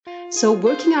So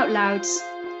working out loud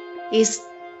is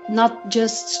not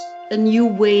just a new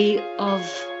way of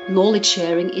knowledge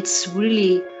sharing, it's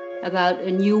really about a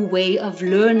new way of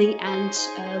learning and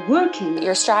working.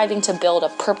 You're striving to build a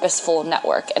purposeful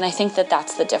network, and I think that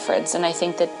that's the difference. And I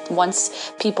think that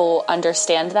once people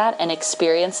understand that and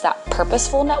experience that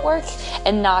purposeful network,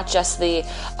 and not just the,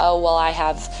 oh, well, I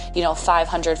have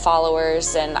 500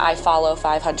 followers and I follow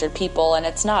 500 people, and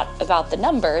it's not about the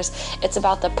numbers, it's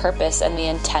about the purpose and the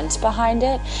intent behind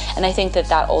it. And I think that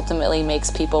that ultimately makes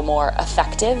people more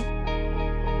effective.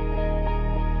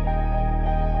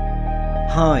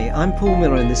 Hi, I'm Paul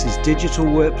Miller and this is Digital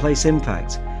Workplace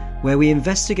Impact, where we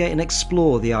investigate and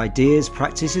explore the ideas,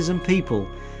 practices and people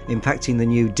impacting the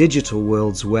new digital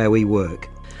worlds where we work.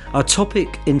 Our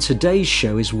topic in today's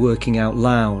show is working out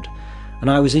loud,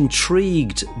 and I was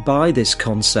intrigued by this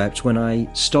concept when I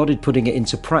started putting it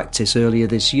into practice earlier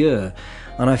this year,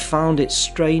 and I found it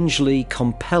strangely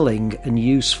compelling and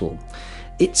useful.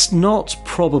 It's not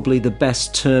probably the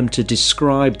best term to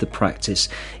describe the practice.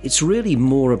 It's really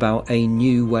more about a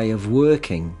new way of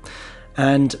working.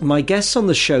 And my guests on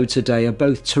the show today are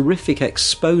both terrific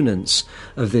exponents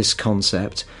of this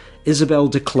concept. Isabelle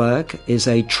de Klerk is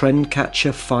a trend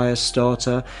catcher, fire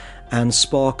starter, and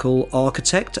sparkle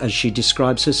architect, as she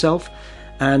describes herself,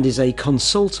 and is a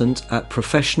consultant at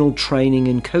professional training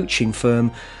and coaching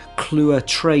firm Kluwer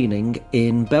Training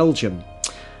in Belgium.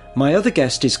 My other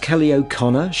guest is Kelly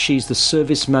O'Connor. She's the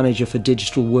Service Manager for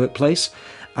Digital Workplace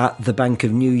at the Bank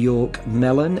of New York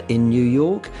Mellon in New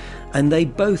York, and they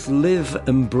both live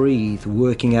and breathe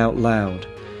working out loud.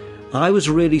 I was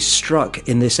really struck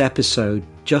in this episode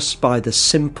just by the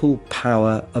simple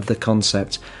power of the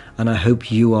concept, and I hope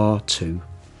you are too.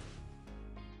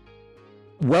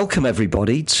 Welcome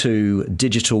everybody to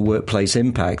Digital Workplace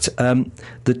Impact.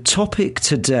 The topic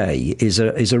today is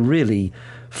a really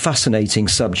fascinating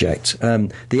subject.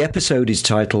 The episode is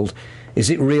titled, "Is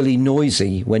it really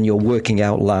noisy when you're working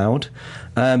out loud?"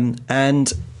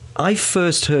 And I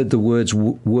first heard the words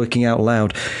working out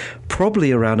loud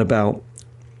probably around about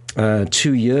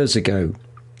 2 years ago.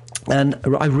 And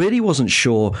I really wasn't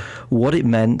sure what it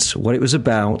meant, what it was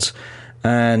about.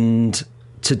 And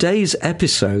today's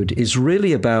episode is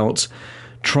really about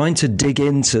trying to dig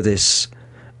into this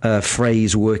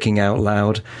phrase working out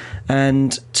loud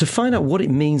and to find out what it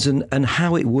means and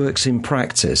how it works in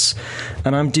practice.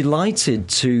 And I'm delighted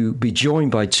to be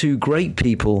joined by two great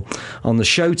people on the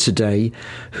show today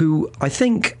who I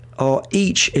think are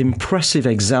each impressive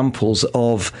examples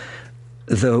of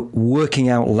the working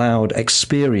out loud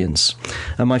experience.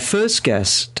 And my first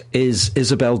guest is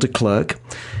Isabelle de Klerk.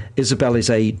 Isabelle is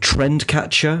a trend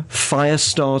catcher, fire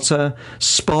starter,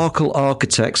 sparkle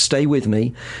architect, stay with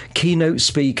me, keynote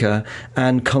speaker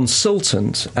and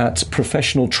consultant at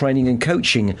professional training and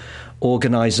coaching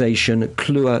organisation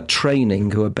Kluwer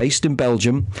Training, who are based in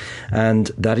Belgium,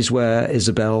 and that is where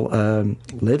Isabelle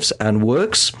lives and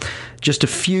works. Just a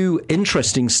few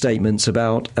interesting statements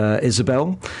about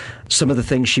Isabelle. Some of the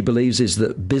things she believes is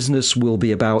that business will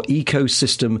be about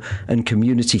ecosystem and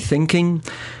community thinking,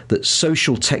 that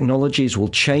social technologies will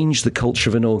change the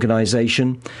culture of an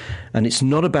organisation, and it's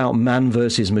not about man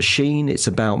versus machine, it's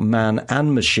about man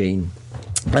and machine.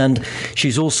 And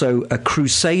she's also a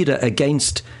crusader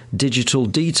against digital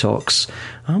detox.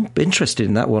 I'm interested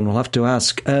in that one, we'll have to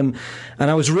ask. And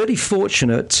I was really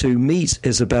fortunate to meet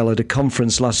Isabelle at a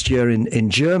conference last year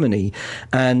in Germany.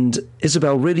 And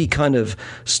Isabelle really kind of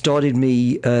started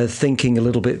me thinking a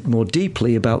little bit more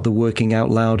deeply about the working out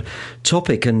loud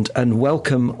topic. And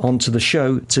welcome onto the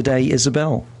show today,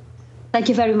 Isabelle. Thank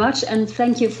you very much, and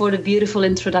thank you for the beautiful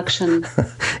introduction.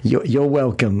 You're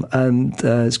welcome, and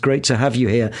it's great to have you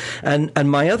here.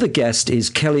 And my other guest is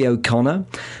Kelly O'Connor.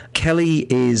 Kelly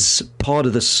is part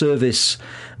of the service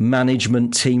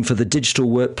management team for the digital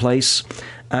workplace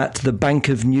at the Bank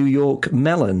of New York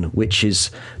Mellon, which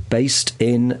is based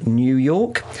in New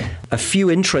York. A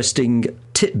few interesting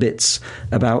tidbits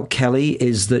about Kelly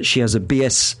is that she has a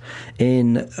BS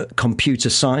in computer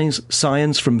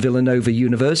science from Villanova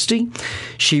University.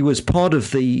 She was part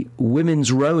of the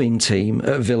women's rowing team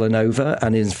at Villanova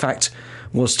and in fact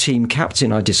was team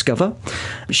captain, I discover.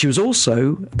 She was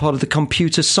also part of the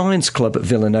computer science club at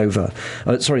Villanova.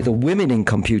 The women in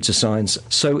computer science.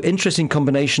 So interesting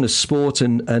combination of sport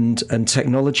and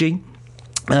technology.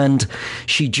 And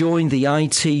she joined the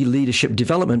IT Leadership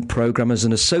Development Program as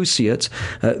an associate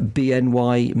at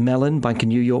BNY Mellon, Bank of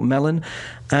New York Mellon.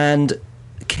 And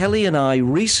Kelly and I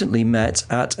recently met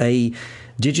at a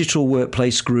Digital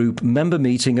Workplace Group member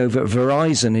meeting over at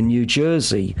Verizon in New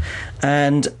Jersey.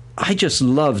 And I just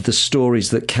loved the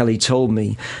stories that Kelly told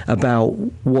me about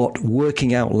what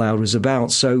Working Out Loud was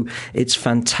about. So it's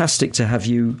fantastic to have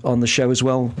you on the show as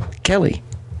well, Kelly.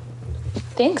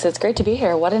 Thanks. It's great to be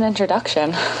here. What an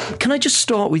introduction. Can I just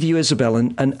start with you, Isabel?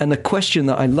 And a question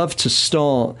that I love to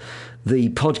start the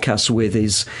podcast with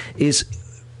is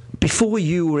before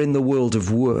you were in the world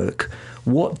of work,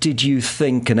 what did you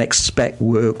think and expect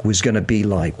work was going to be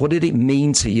like? What did it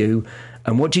mean to you?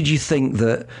 And what did you think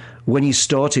that when you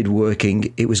started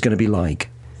working, it was going to be like?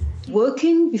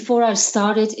 Working, before I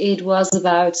started, it was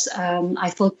about, I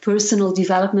thought, personal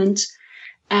development.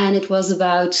 And it was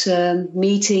about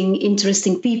meeting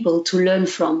interesting people to learn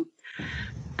from.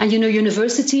 And,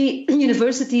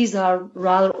 universities are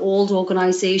rather old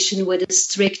organization with a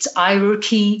strict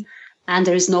hierarchy, and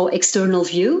there is no external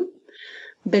view.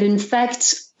 But in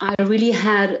fact, I really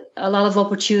had a lot of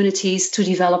opportunities to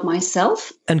develop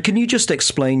myself. And can you just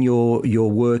explain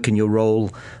your work and your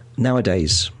role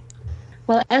nowadays?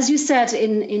 Well, as you said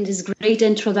in this great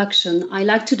introduction, I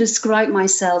like to describe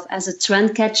myself as a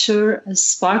trend catcher, a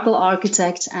sparkle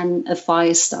architect, and a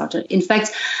fire starter. In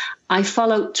fact, I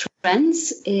follow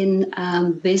trends in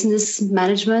business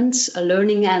management,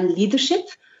 learning, and leadership.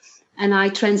 And I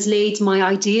translate my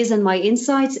ideas and my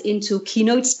insights into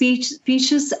keynote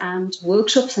speeches and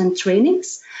workshops and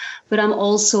trainings. But I'm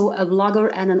also a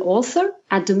blogger and an author.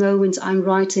 At the moment, I'm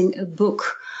writing a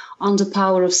book on the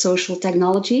power of social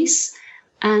technologies.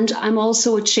 And I'm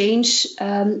also a change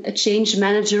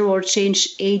manager or change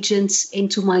agent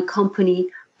into my company,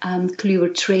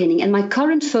 Kluwer Training. And my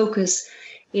current focus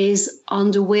is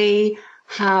on the way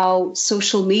how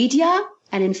social media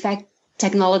and, in fact,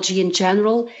 technology in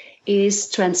general is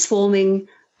transforming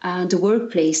the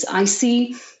workplace. I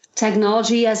see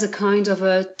technology as a kind of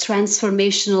a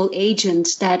transformational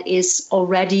agent that is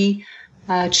already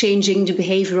changing the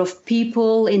behavior of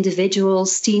people,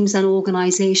 individuals, teams, and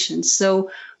organizations. So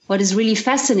what is really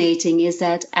fascinating is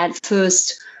that at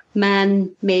first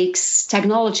man makes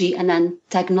technology, and then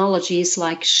technology is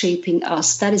like shaping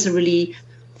us. That is a really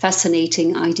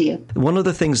fascinating idea. One of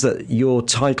the things that your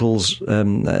titles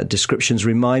descriptions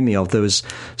remind me of, there was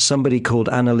somebody called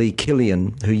Annalie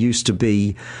Killian who used to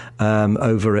be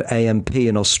over at AMP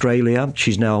in Australia.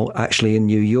 She's now actually in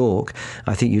New York.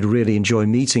 I think you'd really enjoy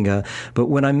meeting her. But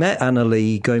when I met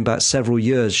Annalie going back several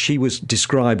years, she was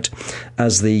described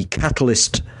as the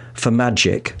catalyst for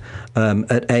magic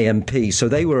at AMP. So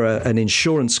they were an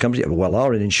insurance company,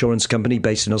 are an insurance company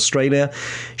based in Australia.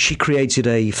 She created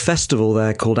a festival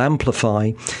there called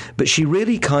Amplify, but she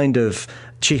really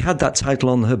she had that title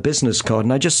on her business card.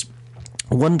 And I just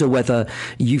wonder whether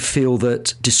you feel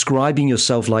that describing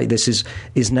yourself like this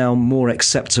is now more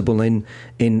acceptable in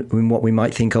what we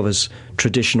might think of as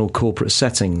traditional corporate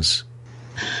settings.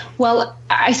 Well,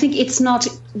 I think it's not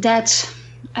that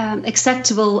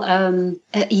acceptable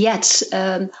yet.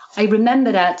 I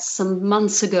remember that some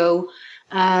months ago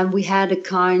we had a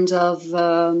kind of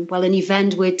an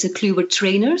event with the Kluwer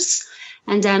trainers,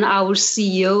 and then our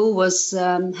CEO was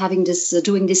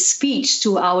doing this speech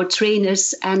to our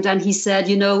trainers, and then he said,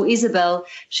 Isabel,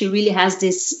 she really has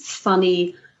this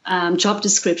funny job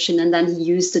description, and then he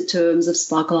used the terms of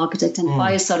sparkle architect and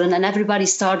fire starter, and everybody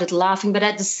started laughing. But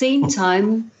at the same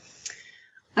time,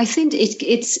 I think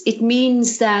it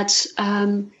means that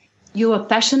you are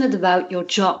passionate about your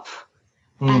job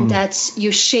and that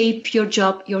you shape your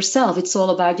job yourself. It's all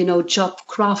about, job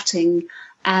crafting.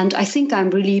 And I think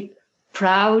I'm really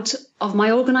proud of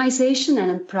my organization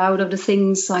and I'm proud of the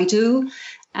things I do.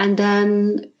 And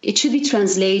then it should be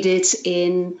translated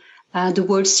in the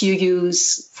words you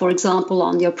use, for example,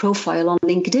 on your profile on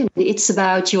LinkedIn. It's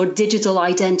about your digital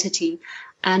identity.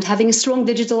 And having a strong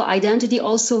digital identity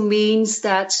also means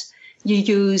that you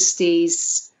use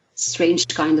these strange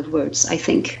kind of words, I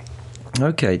think.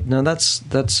 Okay, now that's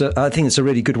I think it's a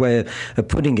really good way of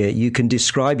putting it. You can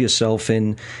describe yourself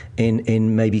in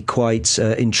maybe quite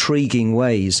intriguing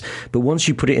ways, but once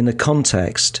you put it in the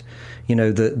context,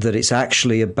 that it's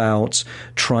actually about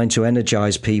trying to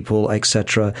energize people,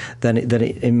 etc., then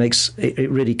it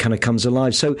really kind of comes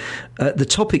alive. So the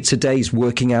topic today is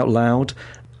working out loud.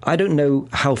 I don't know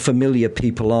how familiar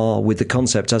people are with the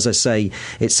concept. As I say,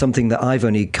 it's something that I've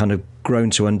only kind of grown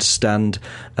to understand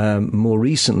more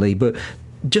recently. But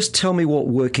just tell me what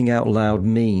working out loud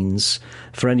means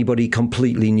for anybody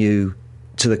completely new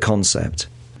to the concept.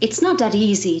 It's not that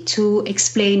easy to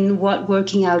explain what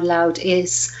working out loud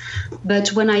is.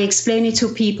 But when I explain it to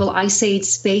people, I say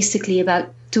it's basically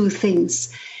about two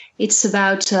things. It's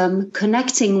about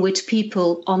connecting with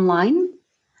people online.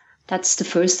 That's the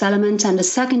first element. And the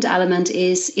second element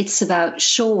is it's about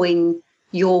showing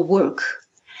your work.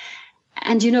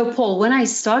 And you know, Paul, when I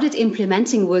started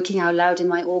implementing Working Out Loud in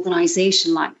my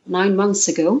organization like 9 months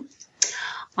ago,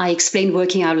 I explained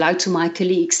Working Out Loud to my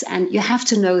colleagues. And you have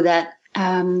to know that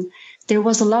there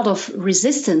was a lot of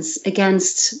resistance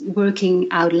against Working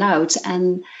Out Loud,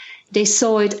 and they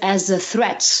saw it as a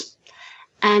threat.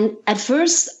 And at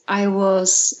first, I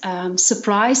was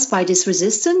surprised by this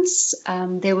resistance.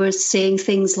 They were saying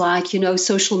things like, you know,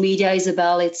 social media,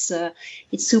 Isabel, it's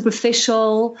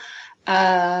superficial,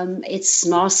 it's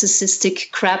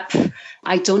narcissistic crap.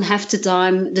 I don't have the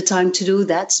time to do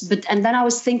that. And then I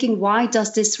was thinking, why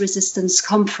does this resistance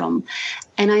come from?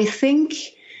 And I think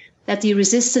that the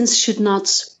resistance should not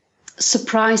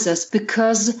surprise us,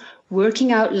 because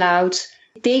Working Out Loud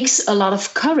takes a lot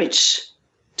of courage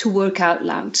to work out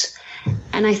loud.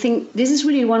 And I think this is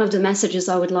really one of the messages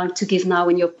I would like to give now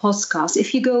in your podcast.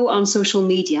 If you go on social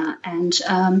media and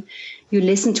you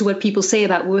listen to what people say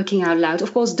about working out loud,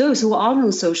 of course, those who are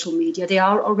on social media, they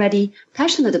are already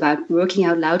passionate about working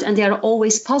out loud and they are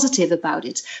always positive about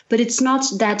it. But it's not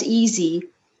that easy,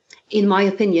 in my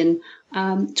opinion,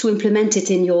 to implement it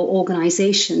in your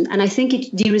organization. And I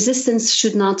think the resistance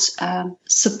should not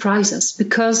surprise us,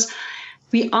 because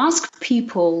we ask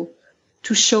people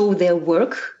to show their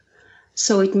work.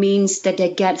 So it means that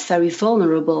they get very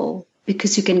vulnerable,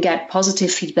 because you can get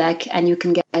positive feedback and you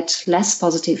can get less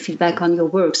positive feedback on your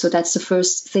work. So that's the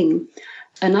first thing.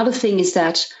 Another thing is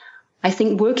that I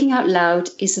think Working Out Loud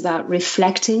is about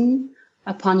reflecting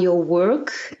upon your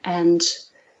work and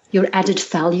your added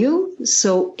value.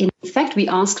 So in fact, we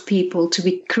ask people to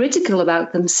be critical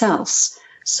about themselves.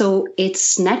 So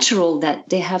it's natural that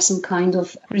they have some kind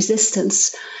of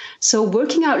resistance. So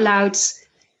Working Out Loud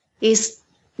is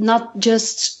not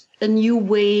just a new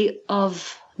way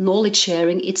of knowledge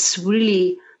sharing. It's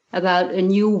really about a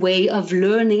new way of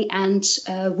learning and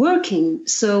working.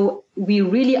 So we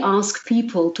really ask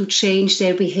people to change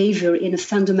their behavior in a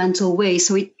fundamental way.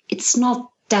 So it's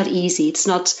not that easy. It's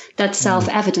not that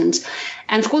self-evident.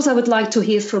 And of course, I would like to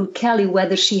hear from Kelly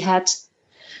whether she had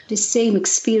the same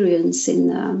experience in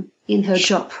her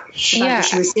job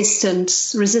about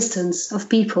this resistance of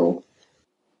people.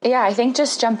 Yeah, I think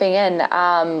just jumping in,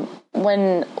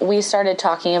 when we started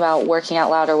talking about Working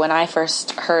Out Loud, or when I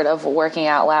first heard of Working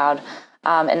Out Loud,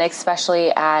 and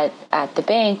especially at the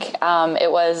bank,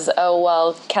 it was, oh,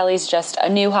 well, Kelly's just a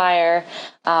new hire.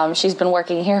 She's been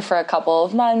working here for a couple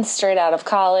of months, straight out of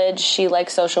college. She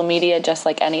likes social media just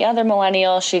like any other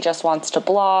millennial. She just wants to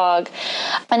blog.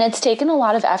 And it's taken a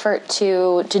lot of effort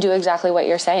to do exactly what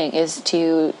you're saying, is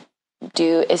to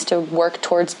work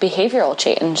towards behavioral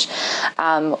change.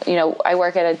 I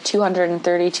work at a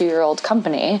 232-year-old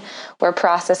company where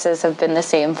processes have been the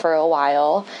same for a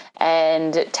while,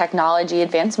 and technology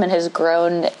advancement has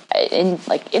grown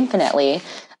infinitely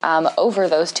over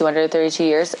those 232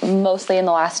 years, mostly in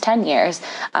the last 10 years.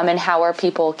 And how are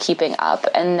people keeping up?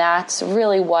 And that's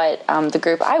really what the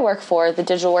group I work for, the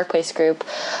Digital Workplace Group,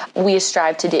 we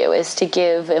strive to do, is to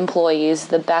give employees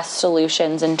the best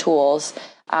solutions and tools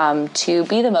to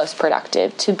be the most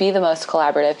productive, to be the most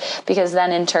collaborative, because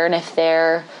then in turn, if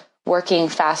they're working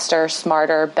faster,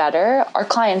 smarter, better, our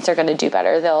clients are going to do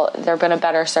better. They're going to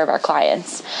better serve our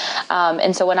clients.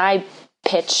 And so when I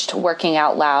pitched Working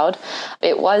Out Loud,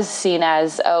 it was seen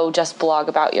as, oh, just blog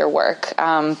about your work.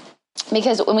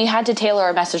 Because when we had to tailor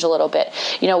our message a little bit,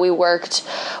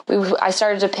 I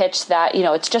started to pitch that,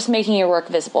 it's just making your work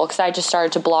visible, because I just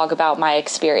started to blog about my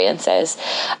experiences.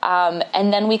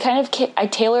 And then I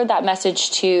tailored that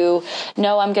message to,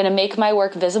 no, I'm going to make my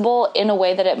work visible in a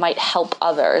way that it might help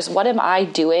others. What am I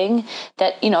doing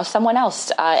that, someone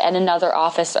else at another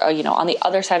office or, on the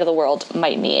other side of the world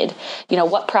might need?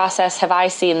 What process have I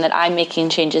seen that I'm making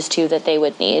changes to that they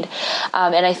would need?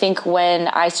 And I think when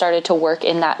I started to work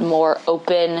in that more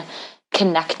open,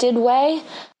 connected way,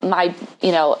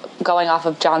 going off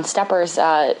of John Steppers,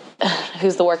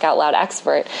 who's the Work Out Loud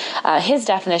expert, his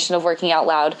definition of working out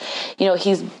loud,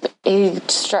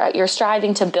 you're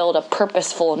striving to build a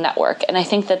purposeful network. And I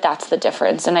think that that's the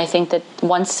difference. And I think that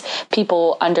once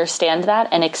people understand that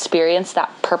and experience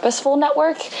that purposeful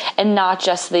network, and not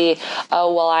just the,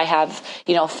 oh, well, I have,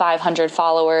 500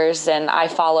 followers and I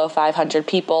follow 500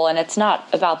 people. And it's not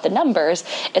about the numbers.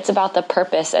 It's about the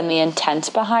purpose and the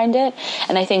intent behind it.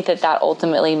 And I think that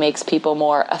ultimately makes people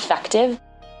more effective.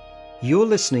 You're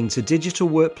listening to Digital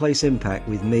Workplace Impact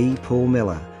with me, Paul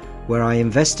Miller, where I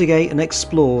investigate and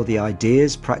explore the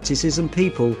ideas, practices and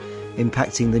people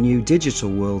impacting the new digital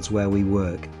worlds where we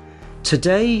work.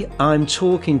 Today, I'm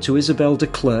talking to Isabel de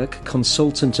Klerk,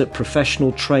 consultant at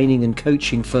professional training and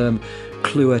coaching firm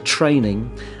Kluwer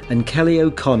Training, and Kelly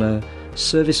O'Connor,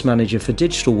 Service Manager for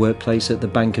Digital Workplace at the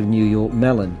Bank of New York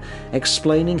Mellon,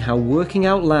 explaining how working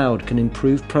out loud can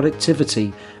improve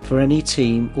productivity for any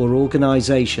team or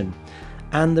organisation.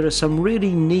 And there are some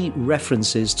really neat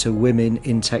references to women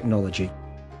in technology.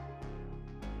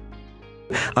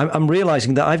 I'm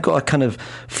realising that I've got a kind of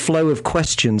flow of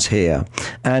questions here,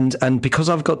 and because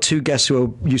I've got two guests who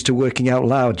are used to working out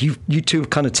loud, you two have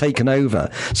kind of taken over.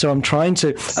 So I'm trying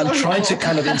to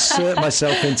kind of insert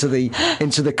myself into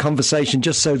the conversation,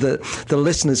 just so that the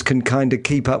listeners can kind of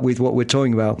keep up with what we're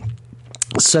talking about.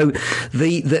 So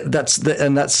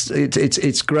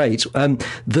it's great.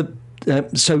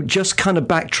 So just kind of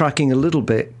backtracking a little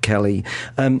bit, Kelly.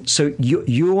 So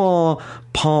you are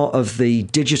part of the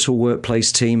digital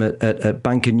workplace team at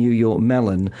Bank of New York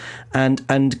Mellon,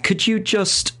 and could you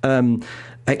just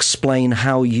explain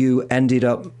how you ended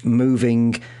up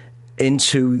moving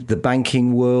into the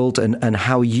banking world and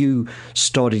how you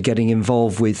started getting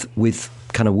involved with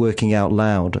kind of working out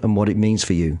loud and what it means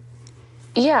for you?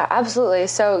 Yeah, absolutely.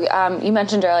 So you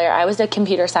mentioned earlier, I was a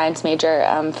computer science major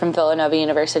from Villanova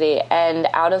University, and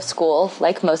out of school,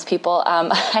 like most people,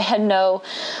 I had no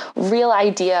real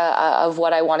idea of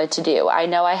what I wanted to do. I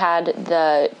know I had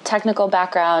the technical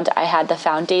background, I had the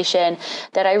foundation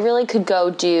that I really could go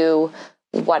do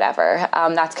whatever.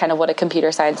 That's kind of what a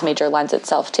computer science major lends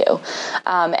itself to.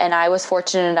 And I was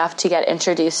fortunate enough to get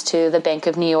introduced to the Bank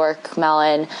of New York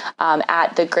Mellon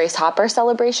at the Grace Hopper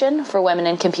celebration for women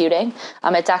in computing.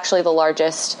 It's actually the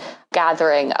largest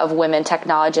gathering of women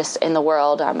technologists in the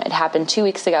world. It happened 2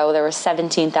 weeks ago. There were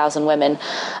 17,000 women.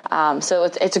 So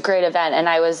it's a great event. And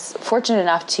I was fortunate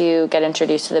enough to get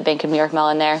introduced to the Bank of New York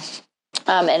Mellon there.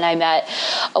 And I met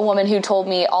a woman who told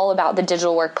me all about the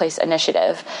Digital Workplace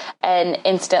Initiative, and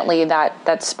instantly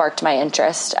that sparked my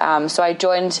interest. So I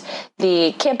joined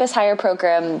the campus hire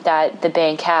program that the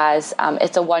bank has.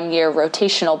 It's a 1-year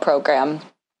rotational program.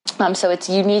 So it's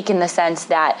unique in the sense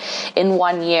that in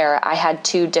 1 year, I had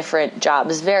 2 different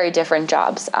jobs, very different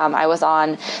jobs. I was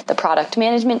on the product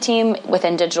management team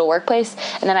within Digital Workplace,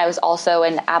 and then I was also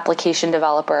an application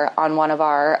developer on one of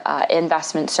our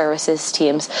investment services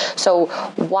teams. So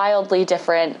wildly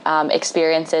different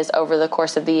experiences over the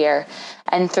course of the year.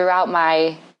 And throughout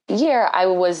my year, I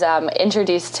was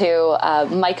introduced to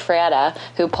Mike Frietta,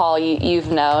 who, Paul, you've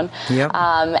known. Yep.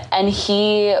 And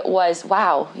he was,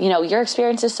 wow, your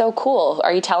experience is so cool.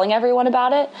 Are you telling everyone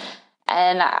about it?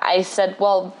 And I said,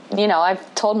 well,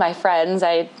 I've told my friends.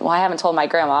 I haven't told my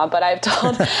grandma, but I've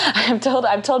told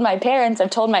my parents. I've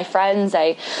told my friends.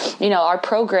 Our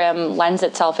program lends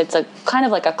itself. It's a kind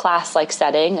of like a class-like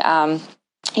setting.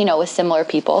 With similar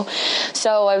people.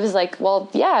 So I was like, well,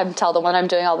 yeah, I tell them what I'm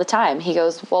doing all the time. He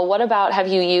goes, well, what about, have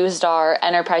you used our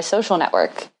enterprise social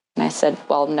network? And I said,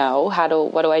 well, no,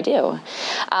 what do I do?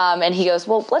 And he goes,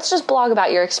 well, let's just blog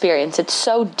about your experience. It's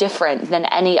so different than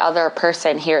any other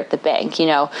person here at the bank.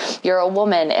 You're a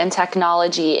woman in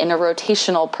technology in a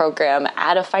rotational program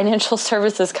at a financial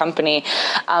services company.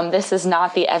 This is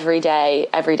not the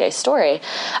everyday story.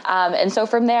 And so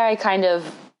from there, I kind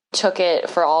of took it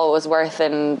for all it was worth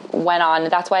and went on.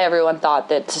 That's why everyone thought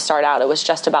that to start out, it was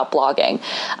just about blogging,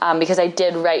 because I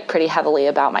did write pretty heavily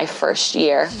about my first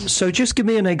year. So just give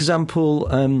me an example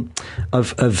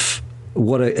of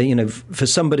what, for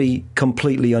somebody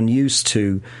completely unused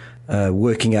to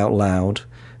working out loud,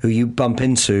 who you bump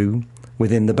into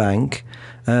within the bank,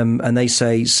 and they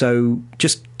say, so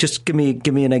just give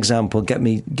me an example, give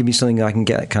me something I can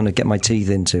get my teeth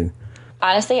into.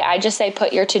 Honestly, I just say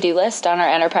put your to-do list on our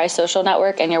enterprise social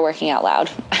network and you're working out loud.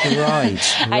 Right.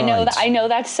 I know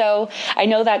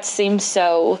that seems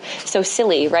so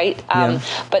silly, right? Yeah.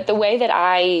 But the way that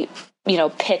I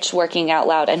pitch working out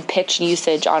loud and pitch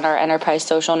usage on our enterprise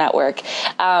social network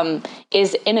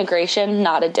is integration,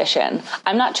 not addition.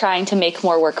 I'm not trying to make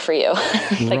more work for you.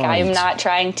 Like, right. I am not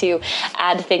trying to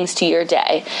add things to your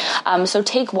day. So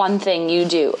take one thing you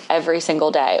do every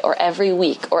single day or every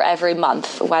week or every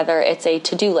month, whether it's a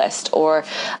to-do list or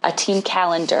a team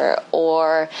calendar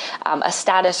or a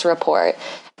status report,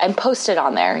 and post it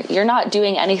on there. You're not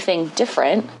doing anything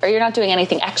different, or you're not doing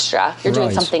anything extra. You're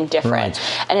doing something different.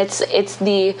 Right. And it's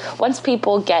once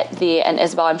people get and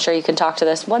Isabel, I'm sure you can talk to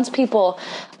this, once people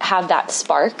have that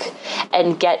spark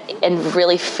and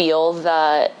really feel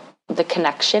the the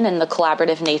connection and the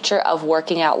collaborative nature of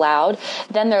working out loud,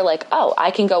 then they're like, oh,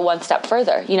 I can go one step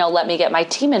further. Let me get my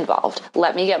team involved.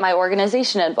 Let me get my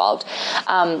organization involved.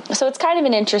 So it's kind of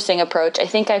an interesting approach. I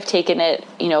think I've taken it,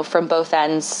 from both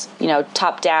ends,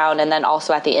 top down, and then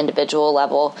also at the individual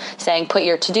level, saying put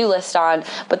your to-do list on,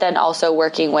 but then also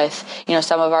working with,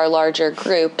 some of our larger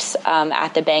groups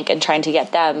at the bank and trying to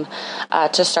get them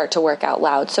to start to work out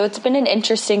loud. So it's been an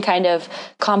interesting kind of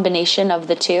combination of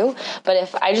the two. But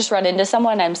if I just run into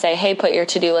someone, I'm say, hey, put your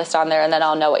to-do list on there, and then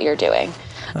I'll know what you're doing.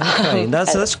 Okay,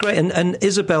 that's great. And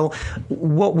Isabel,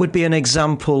 what would be an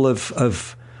example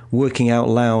of working out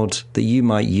loud that you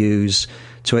might use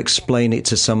to explain it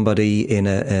to somebody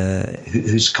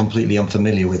who's completely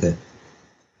unfamiliar with it?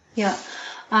 Yeah.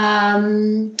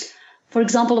 For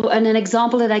example, an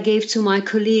example that I gave to my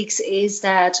colleagues is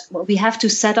that we have to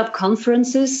set up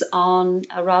conferences on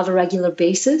a rather regular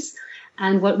basis.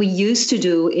 And what we used to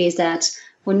do is that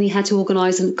when we had to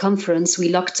organize a conference, we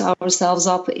locked ourselves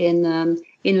up in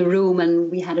a room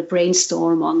and we had a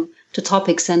brainstorm on the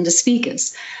topics and the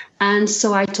speakers. And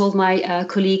so I told my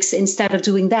colleagues, instead of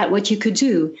doing that, what you could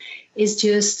do is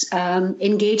just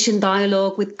engage in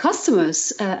dialogue with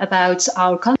customers about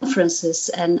our conferences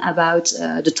and about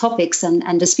the topics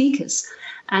and the speakers.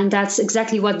 And that's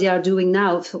exactly what they are doing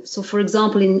now. So for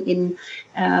example, in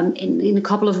a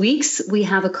couple of weeks, we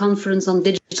have a conference on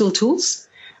digital tools.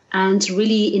 And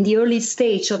really, in the early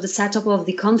stage of the setup of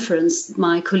the conference,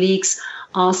 my colleagues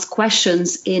asked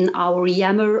questions in our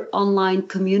Yammer online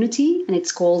community, and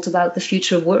it's called About the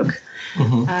Future of Work.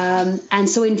 Mm-hmm. And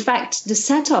so, in fact, the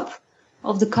setup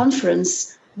of the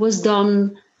conference was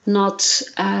done not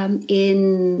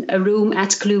in a room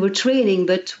at Kluwer Training,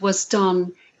 but was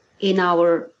done in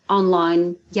our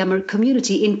online Yammer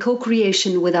community in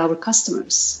co-creation with our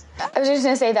customers. I was just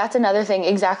going to say that's another thing.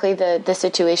 Exactly the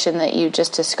situation that you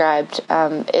just described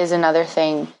is another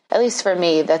thing, at least for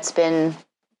me, that's been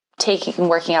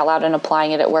working out loud and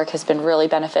applying it at work has been really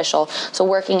beneficial. So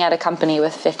working at a company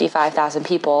with 55,000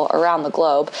 people around the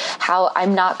globe, how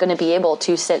I'm not going to be able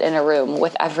to sit in a room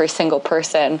with every single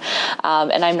person.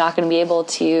 And I'm not going to be able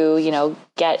to,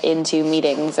 get into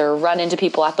meetings or run into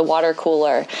people at the water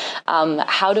cooler.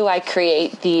 How do I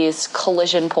create these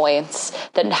collision points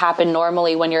that happen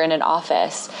normally when you're in an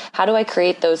office? How do I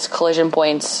create those collision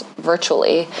points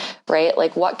virtually, right?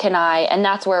 Like and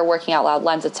that's where working out loud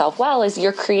lends itself well, is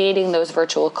you're creating those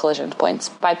virtual collision points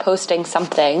by posting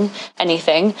something,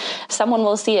 anything, someone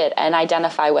will see it and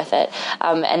identify with it.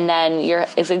 And then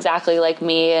it's exactly like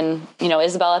me and,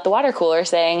 Isabel at the water cooler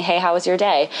saying, hey, how was your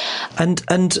day? And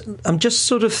I'm just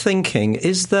sort of thinking,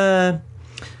 is there,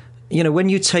 when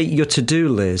you take your to-do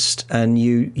list and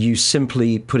you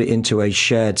simply put it into a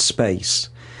shared space,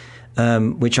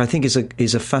 which I think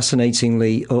is a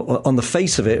fascinatingly, or on the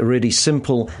face of it, a really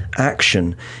simple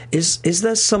action. Is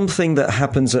there something that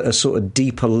happens at a sort of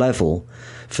deeper level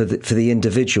for the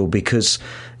individual? Because,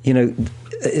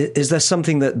 is there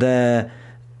something that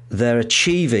they're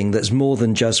achieving that's more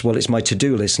than just, well, it's my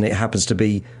to-do list and it happens to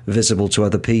be visible to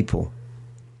other people?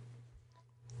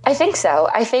 I think so.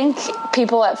 I think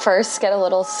people at first get a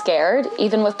little scared,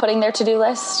 even with putting their to-do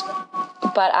list.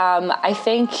 But I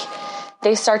think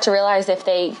they start to realize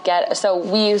so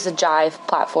we use a Jive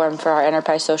platform for our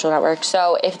enterprise social network.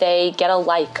 So if they get a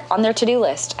like on their to-do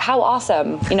list, how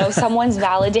awesome. Someone's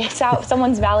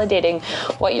validating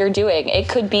what you're doing. It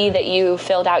could be that you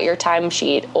filled out your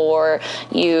timesheet, or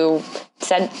you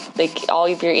sent all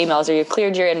of your emails, or you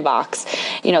cleared your inbox,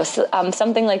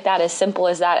 something like that, as simple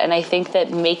as that. And I think that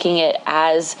making it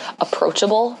as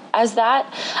approachable as that,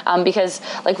 because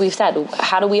like we've said,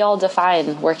 how do we all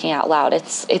define working out loud?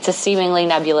 It's a seemingly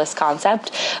nebulous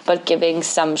concept, but giving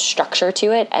some structure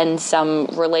to it and some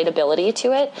relatability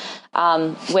to it,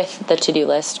 with the to-do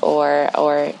list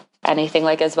or anything,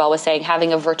 like Isabel was saying,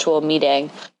 having a virtual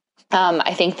meeting.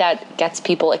 I think that gets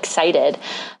people excited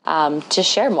to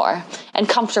share more, and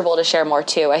comfortable to share more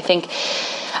too. I think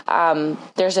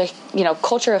there's a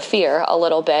culture of fear a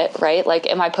little bit, right? Like,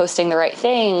 am I posting the right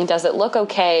thing? Does it look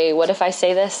okay? What if I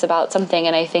say this about something?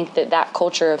 And I think that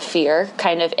culture of fear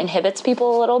kind of inhibits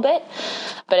people a little bit.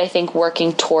 But I think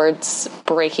working towards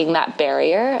breaking that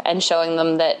barrier and showing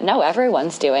them that no,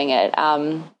 everyone's doing it.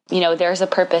 There's a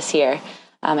purpose here.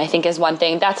 I think is one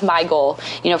thing. That's my goal,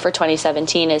 for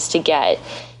 2017, is to get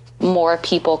more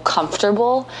people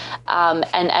comfortable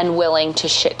and willing to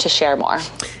share more.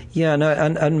 Yeah, no,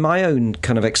 and my own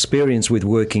kind of experience with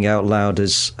working out loud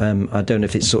is, I don't know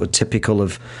if it's sort of typical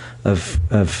of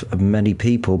many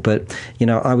people, but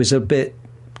I was a bit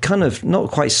kind of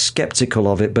not quite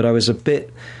skeptical of it, but I was a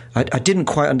bit, I didn't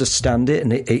quite understand it,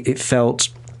 and it felt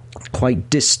quite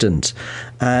distant.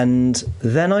 And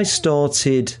then I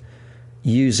started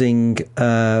using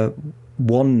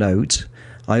OneNote.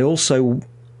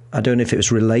 I don't know if it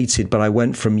was related, but I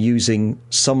went from using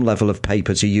some level of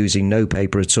paper to using no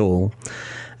paper at all.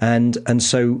 And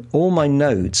so all my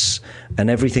notes and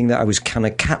everything that I was kind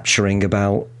of capturing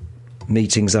about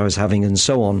meetings I was having and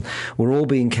so on were all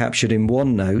being captured in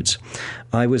OneNote.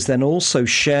 I was then also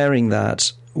sharing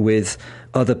that with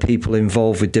other people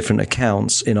involved with different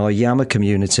accounts in our Yammer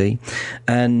community.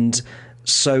 And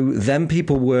so then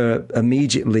people were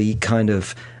immediately kind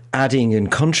of adding and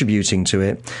contributing to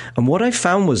it. And what I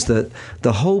found was that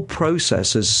the whole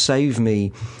process has saved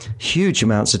me huge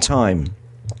amounts of time,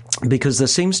 because there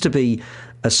seems to be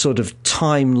a sort of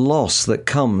time loss that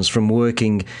comes from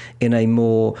working in a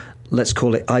more, let's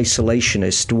call it,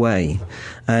 isolationist way.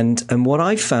 And what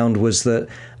I found was that,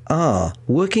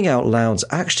 Working Out Loud's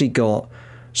actually got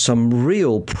some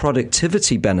real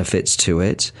productivity benefits to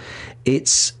it.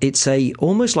 It's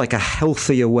almost like a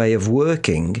healthier way of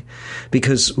working,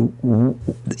 because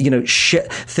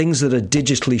things that are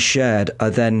digitally shared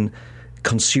are then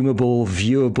consumable,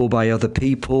 viewable by other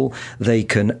people. They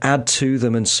can add to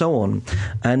them and so on.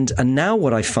 And now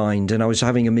what I find, and I was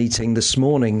having a meeting this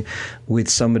morning with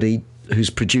somebody who's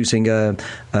producing a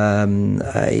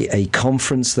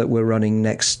conference that we're running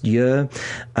next year,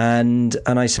 and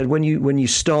I said, when you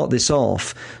start this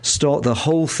off, start the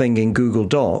whole thing in Google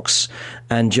Docs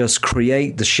and just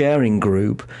create the sharing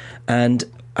group, and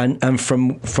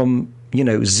from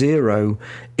zero,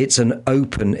 it's an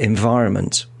open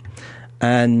environment.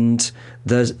 And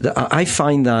I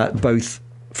find that both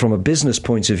from a business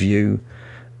point of view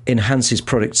enhances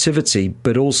productivity,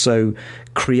 but also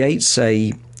creates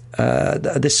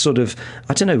this sort of,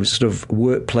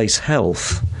 workplace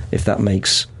health, if that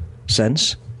makes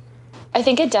sense. I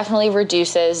think it definitely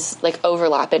reduces like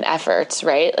overlap in efforts,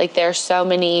 right? Like there's so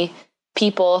many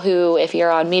people who, if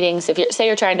you're on meetings, say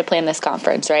you're trying to plan this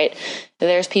conference, right?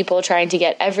 There's people trying to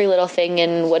get every little thing.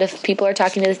 And what if people are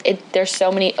talking to this? There's so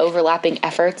many overlapping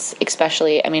efforts,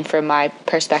 especially, from my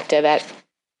perspective at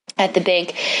the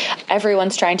bank,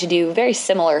 everyone's trying to do very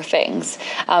similar things.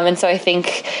 And so I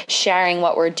think sharing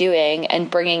what we're doing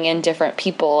and bringing in different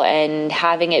people and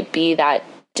having it be that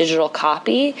digital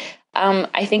copy,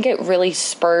 I think it really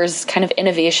spurs kind of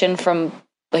innovation from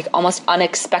like almost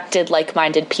unexpected,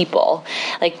 like-minded people,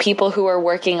 like people who are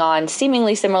working on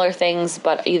seemingly similar things,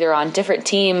 but either on different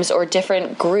teams or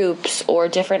different groups or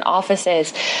different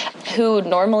offices, who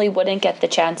normally wouldn't get the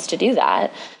chance to do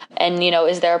that. And,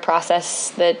 is there a process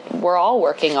that we're all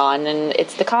working on? And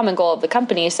it's the common goal of the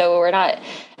company. So I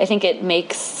think it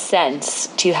makes sense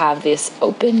to have this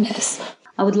openness.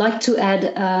 I would like to add,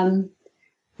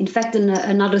 in fact,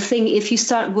 another thing. If you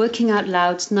start working out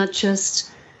loud, not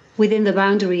just within the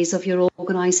boundaries of your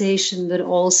organization, but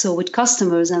also with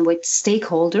customers and with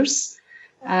stakeholders,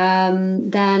 then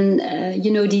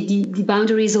the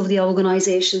boundaries of the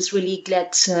organizations really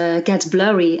get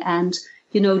blurry. And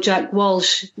Jack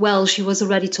Welch, he was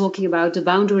already talking about the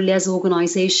boundaryless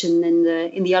organization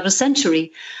in the other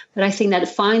century. But I think that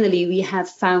finally we have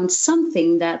found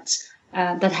something that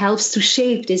helps to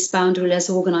shape this boundaryless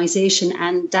organization,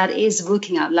 and that is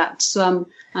Working Out Loud. So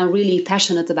I'm really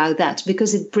passionate about that,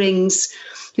 because it brings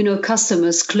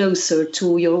customers closer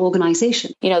to your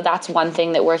organization. That's one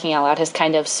thing that Working Out Loud has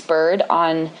kind of spurred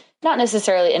on, not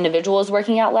necessarily individuals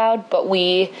working out loud, but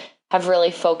we have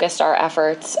really focused our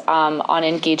efforts on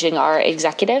engaging our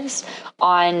executives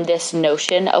on this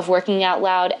notion of working out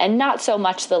loud, and not so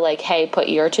much the hey, put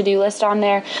your to-do list on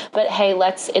there, but hey,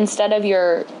 let's, instead of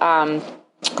your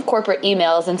corporate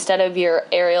emails, instead of your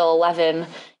Arial 11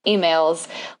 emails,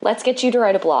 let's get you to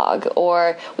write a blog.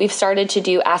 Or we've started to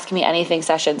do Ask Me Anything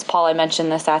sessions. Paul, I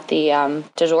mentioned this at the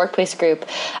Digital Workplace group.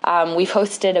 We've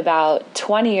hosted about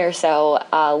 20 or so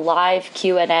live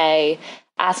Q&A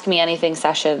Ask Me Anything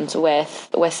sessions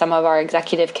with some of our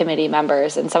executive committee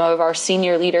members and some of our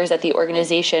senior leaders at the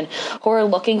organization who are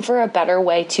looking for a better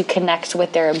way to connect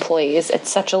with their employees.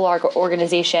 It's such a large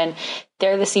organization.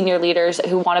 They're the senior leaders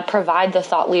who want to provide the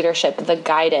thought leadership, the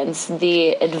guidance,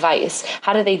 the advice.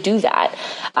 How do they do that?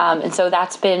 And so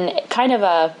that's been kind of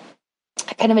a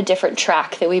different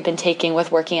track that we've been taking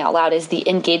with Working Out Loud, is the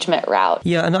engagement route.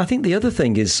 Yeah, and I think the other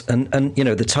thing is, and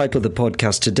the title of the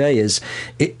podcast today is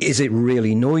it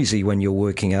really noisy when you're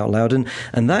working out loud?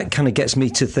 And that kind of gets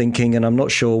me to thinking, and I'm not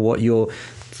sure what your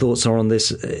thoughts are on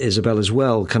this, Isabel, as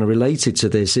well, kind of related to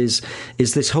this, is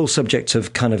this whole subject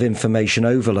of kind of information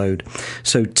overload.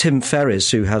 So Tim Ferriss,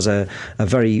 who has a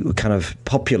very kind of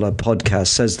popular podcast,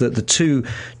 says that the two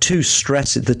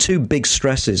big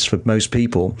stresses for most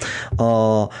people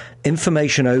are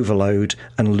information overload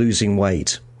and losing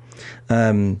weight.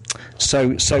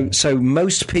 So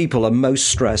most people are most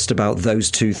stressed about those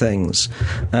two things,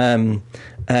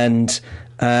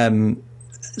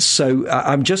 so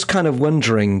I'm just kind of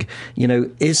wondering,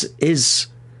 can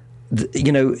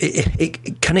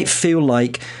it feel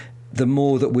like the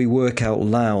more that we work out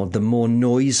loud, the more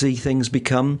noisy things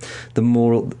become, the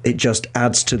more it just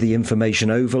adds to the information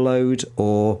overload?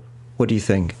 Or what do you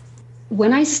think?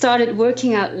 When I started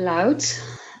working out loud,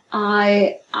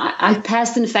 I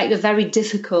passed, in fact, a very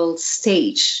difficult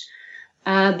stage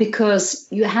because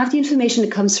you have the information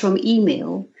that comes from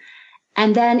email.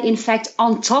 And then, in fact,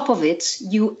 on top of it,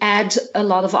 you add a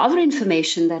lot of other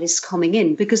information that is coming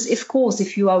in. Because, of course,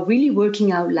 if you are really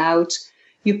working out loud,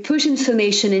 you push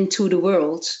information into the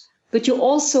world, but you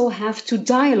also have to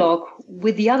dialogue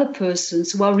with the other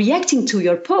persons who are reacting to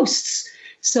your posts.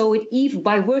 So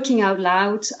by working out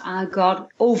loud, I got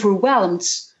overwhelmed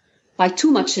by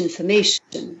too much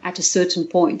information at a certain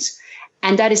point.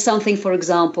 And that is something, for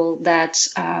example, that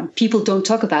people don't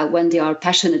talk about when they are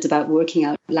passionate about working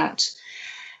out loud.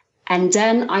 And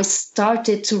then I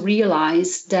started to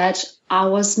realize that I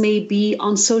was maybe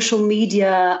on social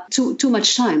media too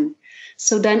much time.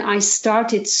 So then I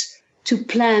started to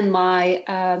plan my,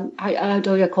 my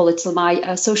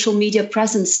social media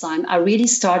presence time. I really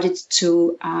started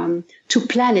to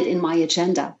plan it in my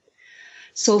agenda.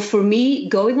 So for me,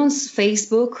 going on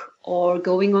Facebook or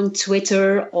going on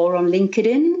Twitter or on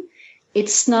LinkedIn,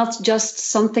 it's not just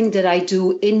something that I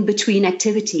do in between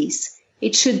activities.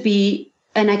 It should be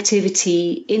an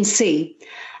activity in se.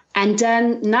 And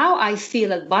then now I feel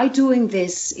that by doing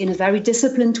this in a very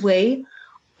disciplined way,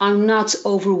 I'm not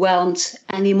overwhelmed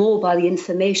anymore by the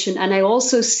information. And I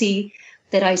also see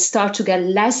that I start to get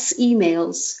less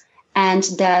emails, and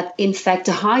that, in fact,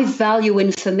 the high value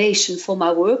information for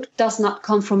my work does not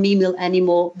come from email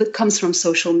anymore, but comes from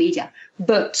social media.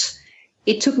 But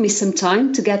it took me some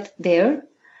time to get there,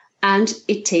 and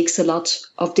it takes a lot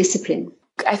of discipline.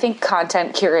 I think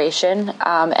content curation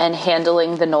and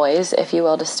handling the noise, if you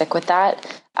will, to stick with that,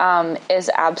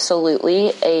 is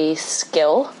absolutely a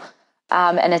skill.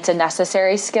 And it's a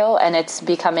necessary skill, and it's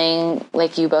becoming,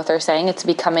 like you both are saying, it's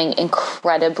becoming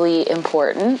incredibly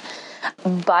important.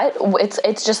 But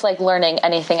it's just like learning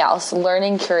anything else.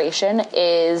 Learning curation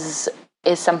is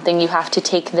something you have to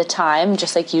take the time,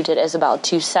 just like you did, Isabel,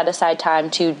 to set aside time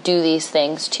to do these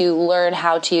things, to learn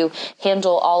how to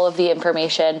handle all of the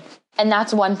information. And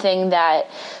that's one thing that,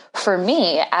 for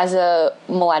me, as a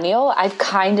millennial, I've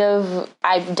grown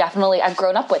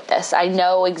up with this. I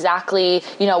know exactly,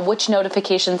 which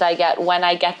notifications I get, when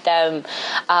I get them,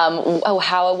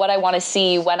 what I want to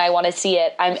see, when I want to see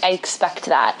it. I expect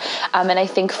that. And I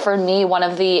think for me, one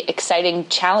of the exciting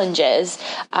challenges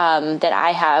that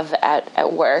I have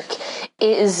at work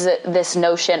is this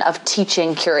notion of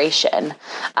teaching curation.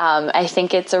 I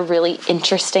think it's a really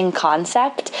interesting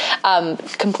concept,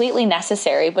 completely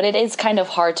necessary, but it is kind of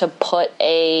hard to put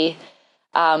a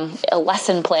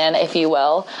lesson plan, if you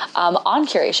will, on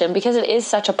curation, because it is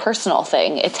such a personal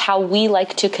thing. It's how we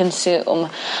like to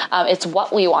consume. It's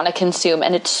what we want to consume,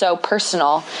 and it's so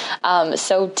personal.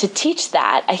 So to teach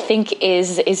that, I think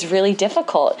is really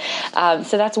difficult.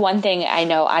 So that's one thing I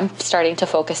know I'm starting to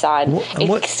focus on.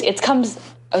 It comes.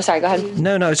 Oh, sorry. Go ahead.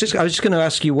 No. I was just going to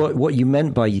ask you what you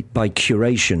meant by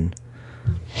curation.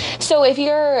 So if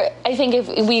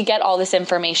we get all this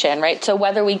information, right? So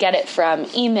whether we get it from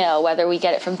email, whether we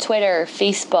get it from Twitter,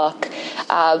 Facebook,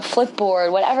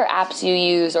 Flipboard, whatever apps you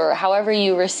use, or however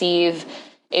you receive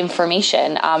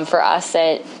information, for us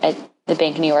at the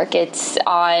Bank of New York, it's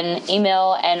on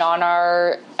email and on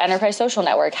our enterprise social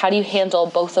network. How do you handle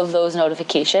both of those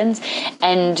notifications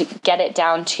and get it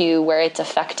down to where it's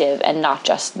effective and not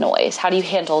just noise? How do you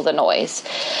handle the noise?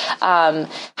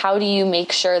 How do you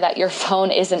make sure that your phone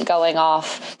isn't going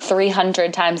off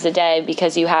 300 times a day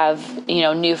because you have,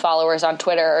 new followers on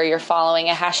Twitter, or you're following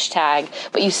a hashtag,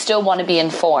 but you still want to be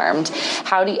informed?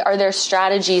 Are there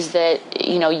strategies that,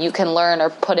 you can learn or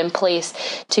put in place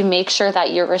to make sure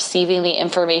that you're receiving the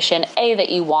information, A, that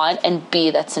you want, and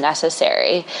B, that's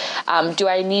necessary? Do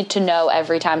I need to know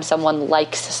every time someone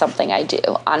likes something I do?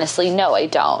 Honestly, no, I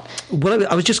don't. Well,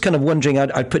 I was just kind of wondering,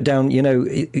 I'd put down,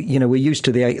 we're used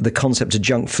to the concept of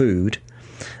junk food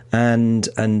and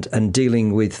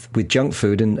dealing with junk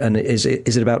food, and is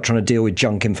it about trying to deal with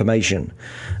junk information?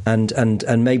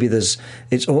 And maybe it's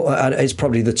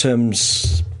probably the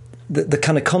terms the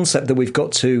kind of concept that we've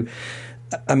got to.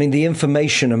 I mean, the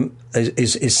information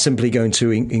is simply going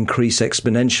to increase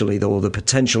exponentially, or the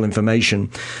potential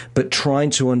information, but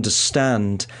trying to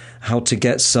understand how to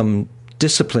get some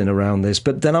discipline around this.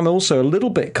 But then I'm also a little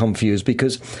bit confused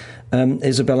because,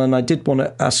 Isabel, and I did want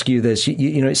to ask you this,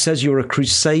 you know, it says you're a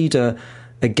crusader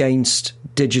against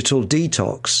digital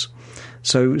detox.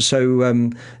 So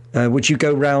would you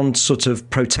go round sort of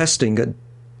protesting at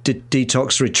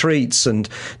detox retreats and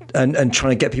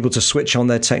trying to get people to switch on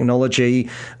their technology?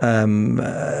 Get on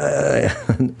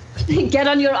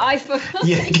your iPhone.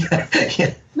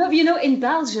 Yeah. No, you know, in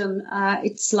Belgium,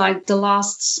 it's like the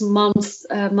last months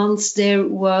there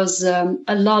was a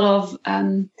lot of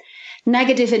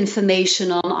negative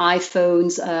information on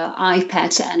iPhones,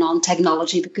 iPads, and on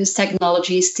technology, because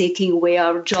technology is taking away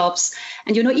our jobs.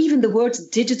 And, you know, even the word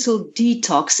digital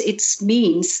detox, it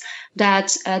means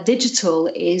that digital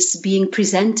is being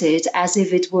presented as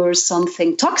if it were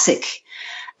something toxic.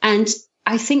 And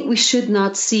I think we should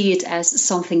not see it as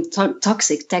something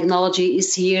toxic. Technology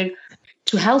is here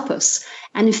to help us.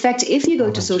 And in fact, if you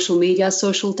go to social media,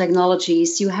 social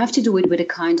technologies, you have to do it with a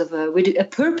kind of with a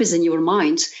purpose in your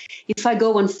mind. If I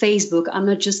go on Facebook, I'm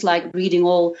not just like reading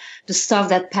all the stuff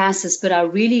that passes, but I'm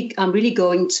really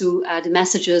going to the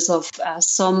messages of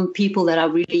some people that are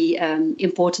really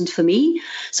important for me.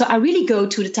 So I really go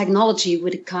to the technology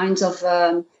with a kind of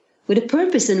with a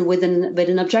purpose and with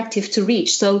an objective to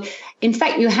reach. So in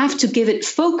fact, you have to give it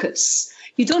focus.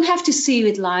 You don't have to see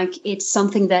it like it's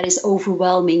something that is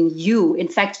overwhelming you. In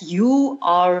fact, you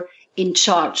are in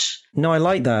charge. No, I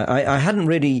like that. I hadn't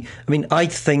really. I mean, I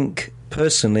think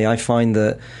personally, I find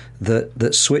that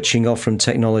switching off from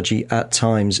technology at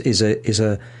times is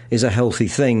a healthy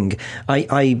thing.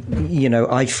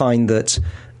 I find that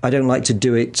I don't like to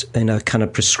do it in a kind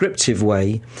of prescriptive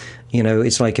way. You know,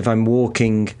 it's like if I'm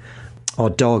walking our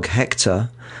dog Hector,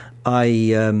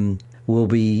 will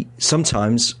be,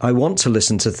 sometimes I want to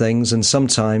listen to things, and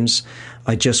sometimes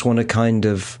I just want to kind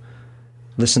of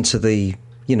listen to the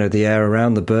air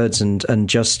around the birds and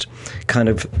just kind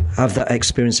of have that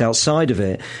experience outside of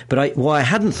it. But what I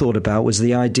hadn't thought about was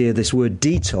the idea this word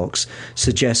detox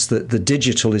suggests that the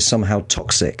digital is somehow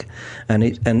toxic, and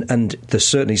there's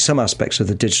certainly some aspects of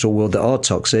the digital world that are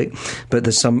toxic, but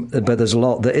there's a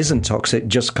lot that isn't toxic,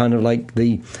 just kind of like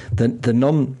the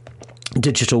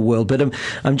non-digital world. But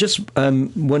I'm just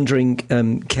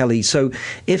wondering, Kelly, so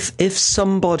if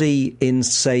somebody in,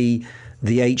 say,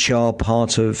 the HR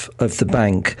part of the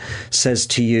bank says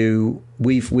to you,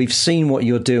 we've seen what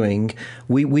you're doing,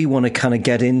 we want to kind of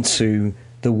get into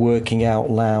the working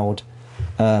out loud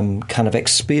kind of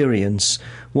experience,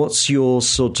 what's your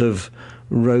sort of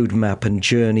roadmap and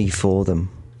journey for them?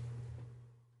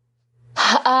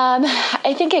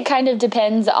 I think it kind of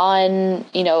depends on,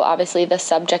 obviously the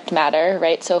subject matter,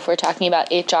 right? So if we're talking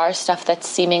about HR stuff that's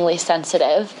seemingly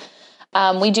sensitive,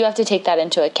 we do have to take that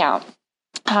into account.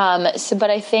 But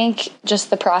I think just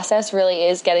the process really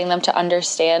is getting them to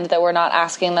understand that we're not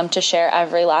asking them to share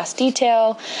every last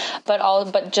detail,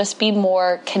 but just be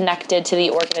more connected to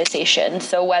the organization.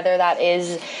 So whether that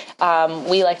is,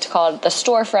 we like to call it the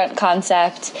storefront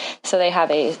concept. So they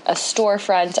have a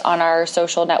storefront on our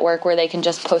social network where they can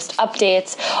just post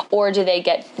updates, or do they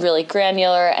get really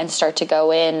granular and start to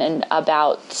go in and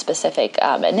about specific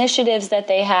initiatives that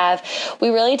they have? We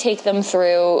really take them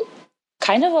through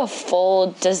kind of a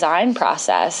full design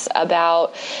process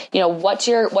about, what's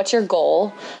your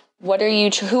goal?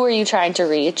 Who are you trying to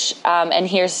reach? And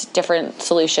here's different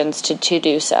solutions to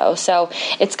do so. So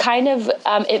it's kind of,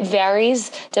 it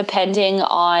varies depending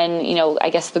on,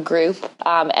 I guess the group,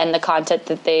 and the content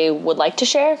that they would like to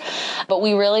share. But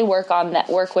we really work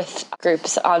with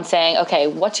groups on saying, okay,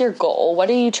 what's your goal? What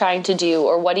are you trying to do?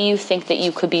 Or what do you think that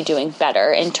you could be doing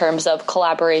better in terms of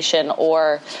collaboration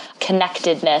or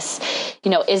connectedness?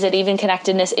 Is it even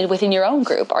connectedness within your own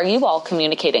group? Are you all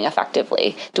communicating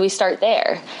effectively? Do we start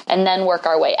there and then work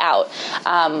our way out?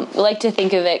 We like to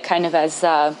think of it kind of as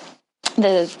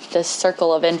the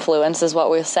circle of influence is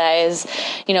what we'll say is,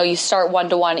 you start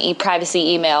one-to-one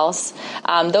privacy emails.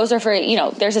 Those are for,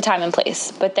 there's a time and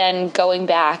place, but then going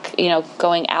back,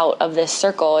 going out of this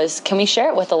circle is, can we share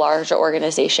it with a larger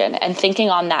organization? And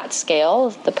thinking on that scale,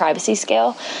 the privacy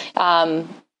scale,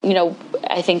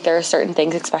 I think there are certain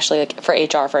things, especially like for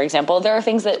HR, for example, there are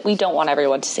things that we don't want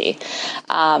everyone to see.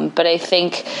 But I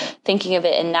think thinking of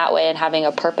it in that way and having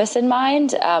a purpose in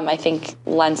mind, I think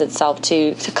lends itself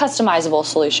to customizable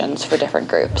solutions for different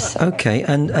groups. Okay.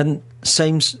 And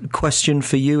same question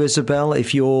for you, Isabel,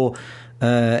 if you're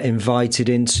invited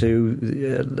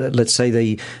into, let's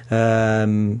say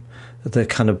the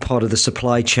kind of part of the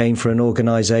supply chain for an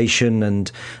organization,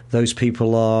 and those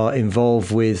people are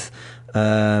involved with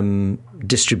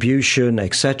distribution,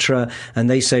 etc., and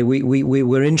they say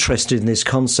we're interested in this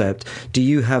concept. Do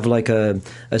you have like a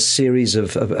series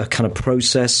of a kind of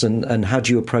process, and how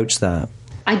do you approach that?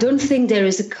 I don't think there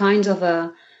is a kind of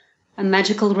a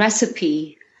magical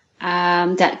recipe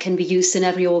that can be used in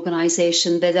every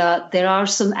organization, but there are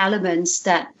some elements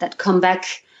that come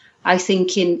back, I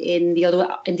think, in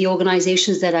the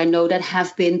organizations that I know that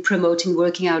have been promoting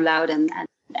working out loud and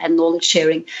knowledge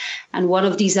sharing. And one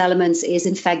of these elements is,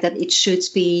 in fact, that it should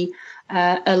be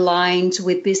aligned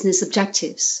with business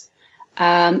objectives.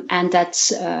 And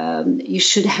that you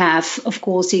should have, of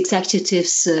course, the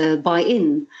executives buy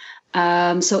in.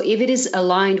 So if it is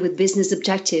aligned with business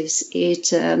objectives,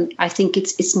 I think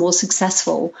it's more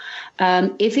successful.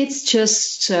 If it's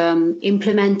just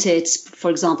implemented,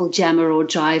 for example, Jammer or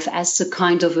Jive as a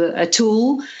kind of a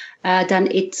tool, then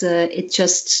it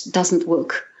just doesn't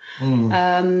work.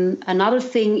 Another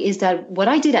thing is that what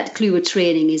I did at Kluwer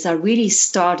Training is I really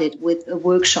started with a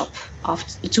workshop, a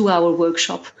 2-hour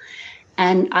workshop.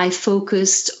 And I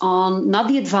focused on not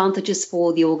the advantages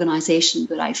for the organization,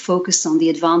 but I focused on the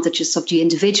advantages of the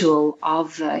individual,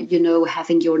 of,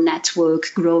 having your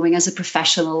network, growing as a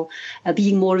professional,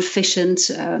 being more efficient,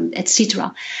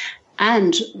 etc.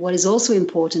 And what is also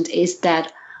important is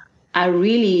that I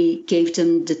really gave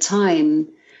them the time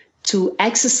to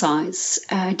exercise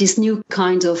this new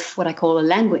kind of what I call a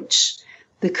language,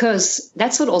 because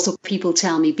that's what also people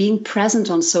tell me, being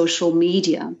present on social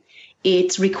media,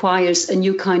 it requires a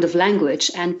new kind of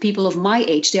language, and people of my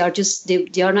age, they are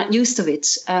not used to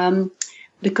it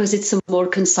because it's a more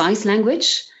concise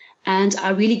language. And I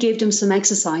really gave them some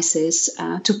exercises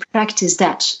to practice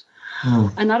that.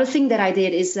 Another thing that I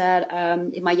did is that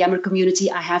in my Yammer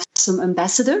community, I have some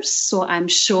ambassadors. So I'm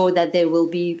sure that there will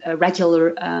be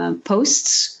regular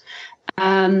posts.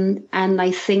 And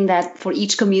I think that for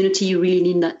each community, you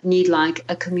really need like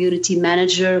a community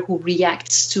manager who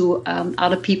reacts to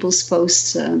other people's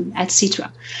posts,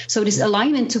 etc. So this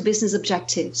alignment to business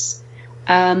objectives,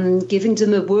 giving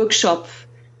them a workshop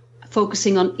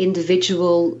focusing on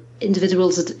individuals'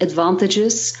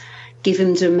 advantages,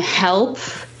 giving them help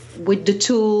with the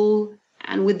tool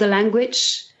and with the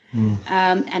language.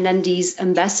 And then these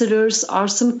ambassadors are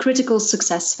some critical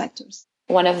success factors.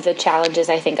 One of the challenges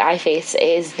I think I face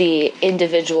is the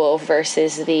individual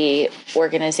versus the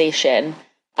organization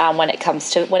when it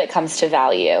comes to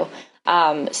value.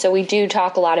 So we do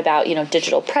talk a lot about,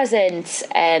 digital presence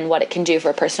and what it can do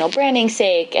for personal branding's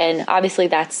sake. And obviously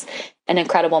that's an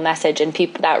incredible message. And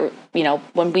people that,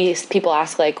 when people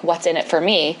ask like, what's in it for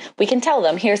me, we can tell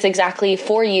them, here's exactly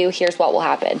for you, here's what will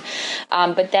happen.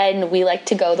 But then we like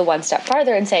to go the one step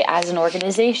farther and say, as an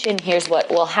organization, here's what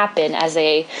will happen as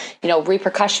a,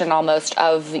 repercussion almost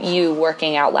of you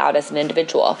working out loud as an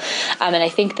individual. And I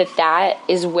think that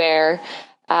is where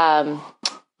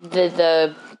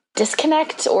the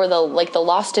disconnect or the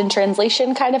lost in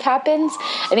translation kind of happens.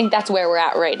 I think that's where we're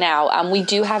at right now. We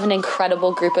do have an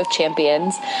incredible group of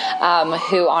champions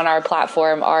who on our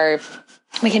platform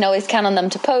we can always count on them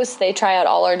to post. They try out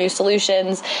all our new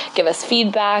solutions, give us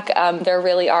feedback. They're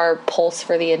really our pulse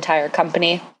for the entire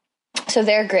company. So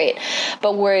they're great.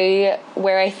 But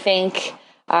where I think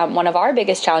one of our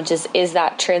biggest challenges is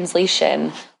that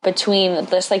translation between,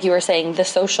 just like you were saying, the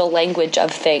social language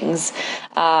of things,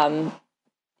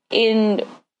 in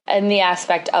the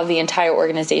aspect of the entire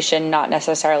organization, not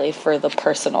necessarily for the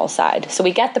personal side. So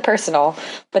we get the personal,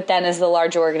 but then as the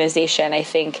larger organization, I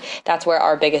think that's where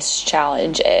our biggest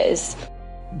challenge is.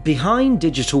 Behind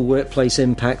Digital Workplace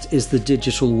Impact is the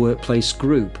Digital Workplace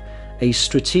Group, a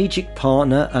strategic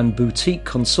partner and boutique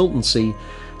consultancy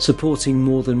supporting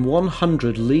more than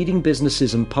 100 leading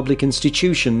businesses and public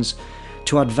institutions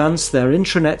to advance their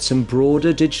intranets and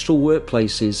broader digital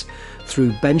workplaces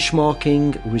through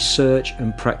benchmarking, research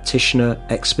and practitioner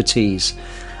expertise.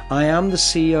 I am the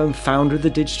CEO and founder of the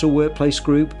Digital Workplace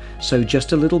Group, so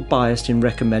just a little biased in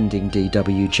recommending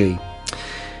DWG.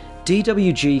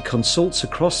 DWG consults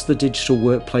across the digital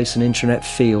workplace and intranet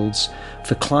fields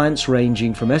for clients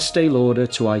ranging from Estee Lauder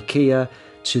to IKEA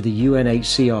to the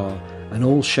UNHCR and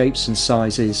all shapes and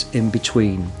sizes in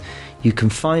between. You can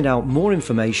find out more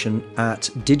information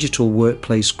at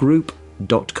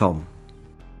digitalworkplacegroup.com.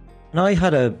 And I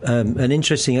had an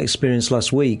interesting experience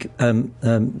last week,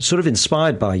 sort of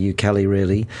inspired by you, Kelly,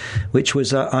 really, which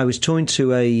was I was talking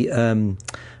to an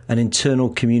internal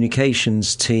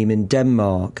communications team in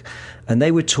Denmark, and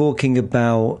they were talking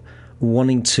about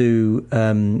wanting to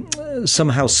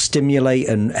somehow stimulate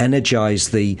and energize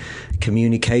the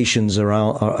communications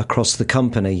across the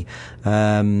company.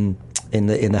 in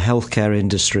the healthcare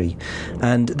industry,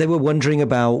 and they were wondering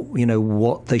about, you know,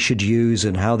 what they should use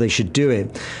and how they should do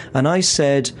it. And I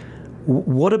said,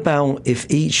 what about if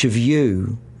each of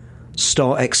you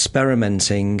start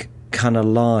experimenting kind of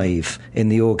live in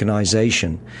the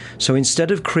organization? So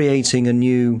instead of creating a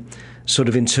new sort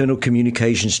of internal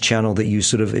communications channel that you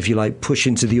sort of, if you like, push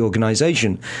into the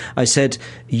organization, I said,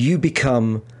 you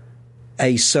become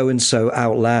a so-and-so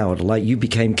out loud, like you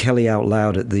became Kelly out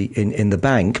loud at in the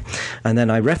bank. And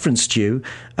then I referenced you,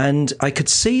 and I could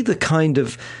see the kind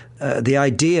of the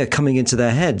idea coming into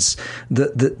their heads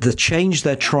that the change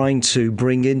they're trying to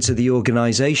bring into the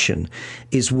organization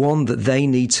is one that they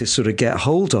need to sort of get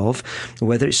hold of,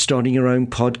 whether it's starting your own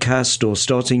podcast or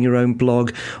starting your own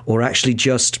blog, or actually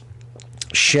just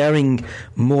sharing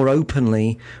more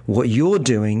openly what you're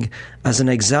doing as an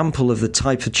example of the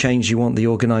type of change you want the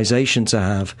organization to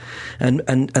have. And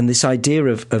this idea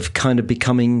of kind of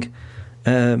becoming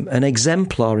an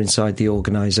exemplar inside the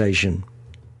organization.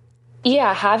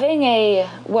 Yeah, having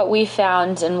what we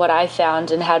found and what I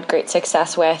found and had great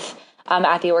success with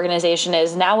at the organization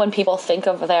is now when people think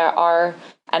of our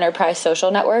enterprise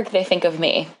social network, they think of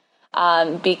me.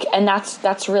 And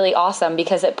that's really awesome,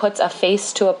 because it puts a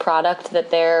face to a product that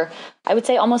they're, I would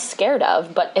say, almost scared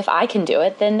of. But if I can do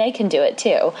it, then they can do it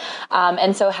too.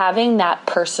 And so having that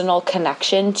personal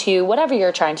connection to whatever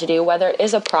you're trying to do, whether it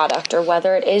is a product or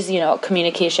whether it is,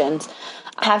 communications,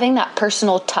 having that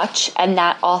personal touch and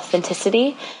that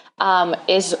authenticity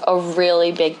is a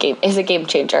really big game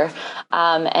changer.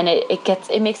 And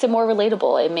it makes it more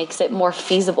relatable. It makes it more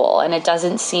feasible, and it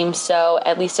doesn't seem so,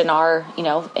 at least in our,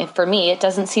 for me, it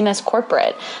doesn't seem as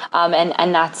corporate.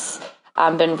 And that's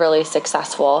been really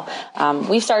successful.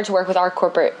 We've started to work with our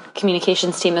corporate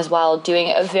communications team as well,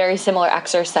 doing a very similar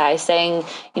exercise, saying,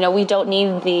 we don't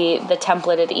need the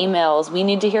templated emails. We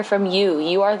need to hear from you.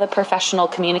 You are the professional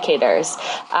communicators.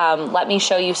 Let me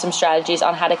show you some strategies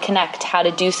on how to connect, how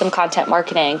to do some content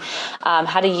marketing,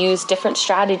 how to use different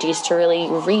strategies to really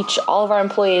reach all of our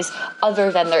employees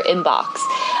other than their inbox.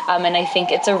 And I think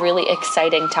it's a really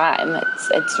exciting time.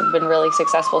 It's been really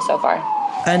successful so far.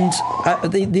 And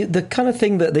the kind of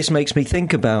thing that this makes me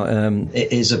think about,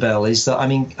 Isabel, is that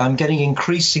I'm getting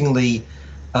increasingly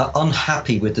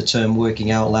unhappy with the term working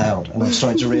out loud, and I'm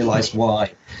starting to realize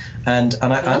why. And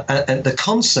the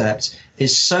concept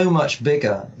is so much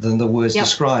bigger than the words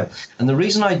describe. And the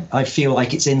reason I feel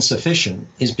like it's insufficient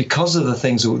is because of the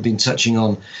things that we've been touching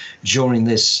on during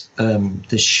this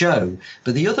show.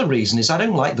 But the other reason is I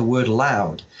don't like the word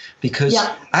loud, because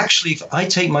actually, if I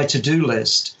take my to-do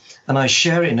list and I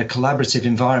share it in a collaborative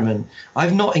environment,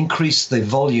 I've not increased the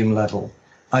volume level.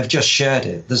 I've just shared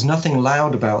it. There's nothing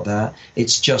loud about that.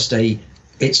 It's just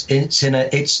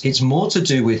it's more to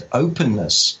do with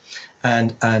openness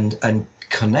and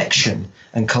connection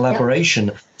and collaboration.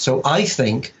 Yeah. So I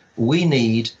think we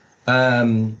need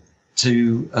there's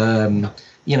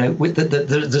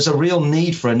a real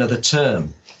need for another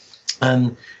term,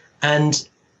 and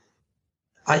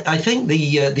I think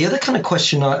the other kind of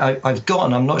question I've got,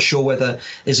 and I'm not sure whether,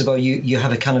 Isabel, you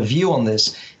have a kind of view on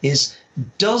this, is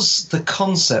does the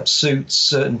concept suit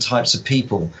certain types of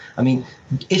people? I mean,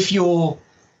 if you're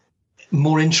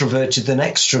more introverted than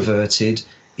extroverted,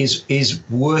 is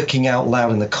working out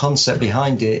loud and the concept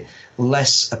behind it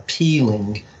less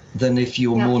appealing than if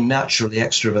you're more naturally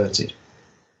extroverted?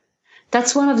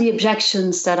 That's one of the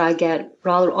objections that I get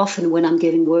rather often when I'm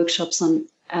giving workshops on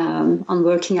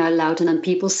working out loud, and then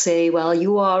people say, well,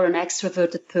 you are an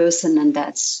extroverted person and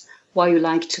that's why you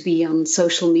like to be on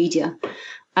social media.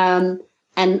 And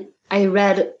I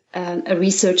read a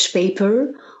research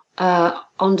paper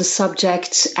on the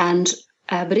subject,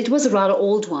 but it was a rather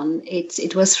old one.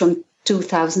 It was from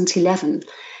 2011.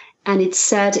 And it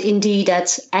said, indeed,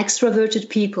 that extroverted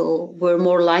people were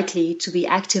more likely to be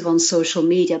active on social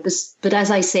media. But as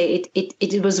I say,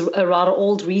 it was a rather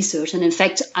old research. And in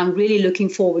fact, I'm really looking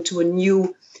forward to a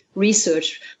new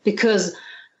research because,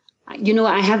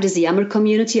 I have this Yammer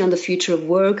community on the future of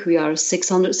work. We are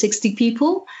 660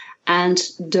 people. And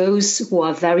those who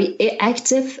are very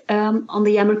active on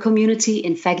the Yammer community,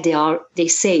 in fact, they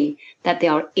say that they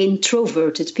are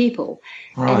introverted people.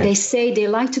 Right. And they say they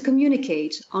like to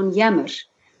communicate on Yammer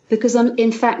because,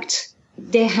 in fact,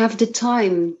 they have the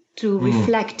time to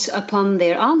reflect upon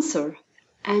their answer.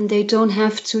 And they don't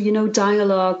have to,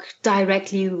 dialogue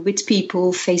directly with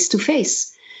people face to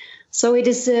face. So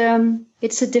it's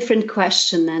a different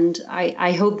question. And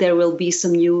I hope there will be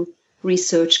some new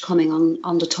research coming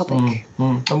on the topic.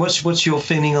 And what's your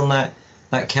feeling on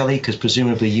that Kelly? Because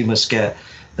presumably you must get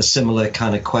a similar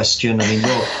kind of question. I mean,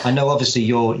 I know obviously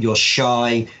you're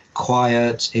shy,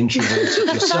 quiet,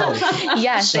 introverted yourself.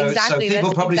 Yes, exactly. So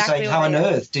people probably exactly say, how on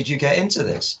earth did you get into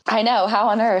this? I know, how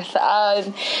on earth?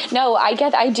 No,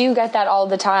 I do get that all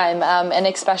the time. And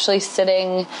especially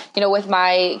sitting, with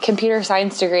my computer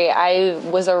science degree, I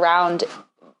was around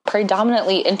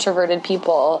predominantly introverted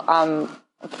people,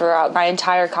 throughout my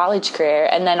entire college career,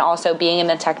 and then also being in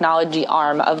the technology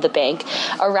arm of the bank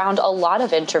around a lot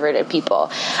of introverted people.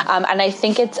 And I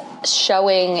think it's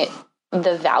showing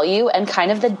the value and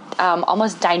kind of the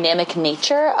almost dynamic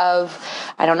nature of,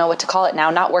 I don't know what to call it now,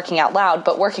 not working out loud,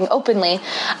 but working openly.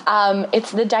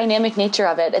 It's the dynamic nature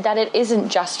of it, that it isn't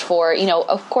just for,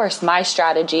 of course, my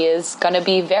strategy is going to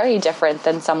be very different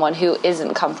than someone who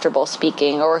isn't comfortable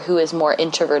speaking or who is more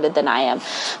introverted than I am.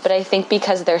 But I think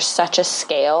because there's such a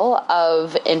scale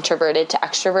of introverted to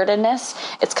extrovertedness,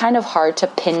 it's kind of hard to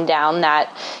pin down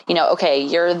that, okay,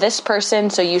 you're this person,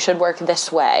 so you should work this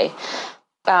way.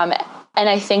 And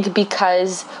I think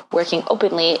because working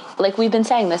openly, like we've been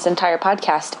saying, this entire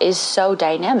podcast is so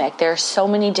dynamic. There are so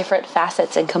many different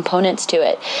facets and components to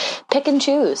it. Pick and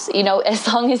choose, as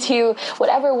long as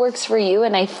whatever works for you.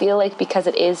 And I feel like because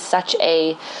it is such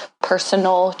a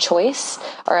personal choice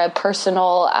or a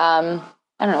personal,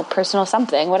 personal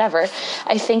something, whatever,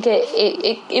 I think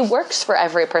it works for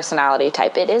every personality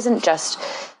type. It isn't just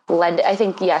I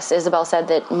think, yes, Isabel said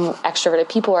that extroverted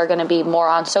people are going to be more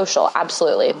on social.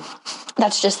 Absolutely.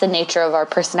 That's just the nature of our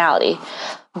personality.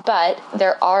 But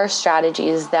there are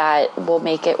strategies that will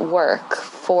make it work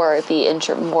for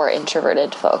the more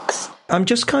introverted folks. I'm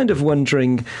just kind of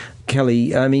wondering,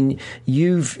 Kelly, I mean,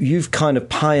 you've kind of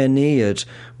pioneered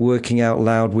working out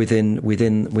loud within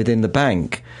the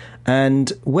bank.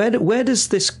 And where does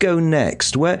this go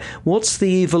next? What's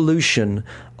the evolution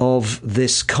of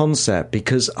this concept?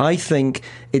 Because I think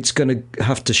it's going to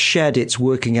have to shed its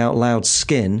working out loud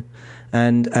skin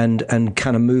and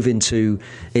kind of move into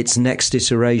its next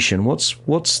iteration.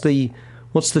 What's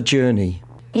the journey?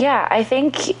 Yeah, I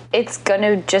think it's going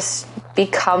to just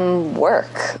become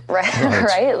work, right?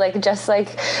 Right? Like just like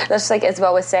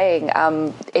Isabel was saying,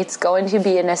 it's going to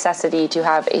be a necessity to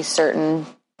have a certain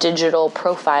digital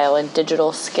profile and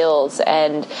digital skills,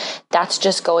 and that's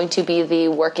just going to be the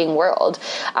working world.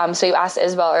 So you asked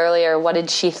Isabel earlier, what did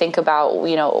she think about,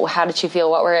 how did she feel,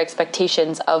 what were her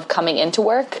expectations of coming into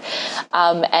work?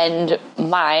 And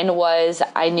mine was,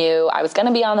 I knew I was going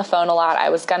to be on the phone a lot,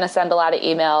 I was going to send a lot of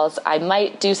emails, I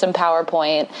might do some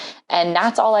PowerPoint, and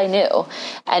that's all I knew.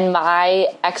 And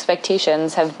my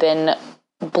expectations have been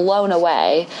blown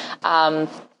away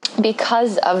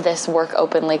because of this work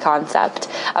openly concept.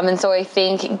 And so I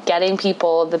think getting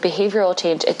people, the behavioral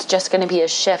change, it's just going to be a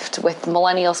shift with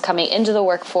millennials coming into the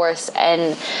workforce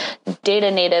and data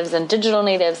natives and digital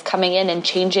natives coming in and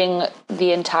changing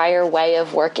the entire way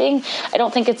of working. I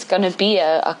don't think it's going to be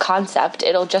a concept.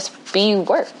 It'll just be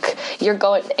work. You're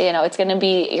going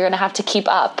to have to keep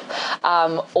up,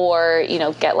 or,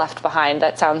 get left behind.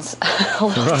 That sounds a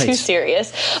little too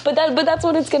serious, but that's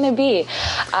what it's going to be.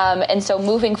 And so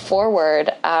moving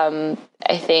forward,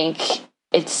 I think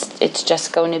it's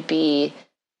just going to be,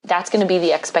 that's going to be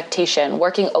the expectation.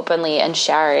 Working openly and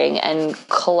sharing and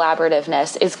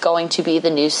collaborativeness is going to be the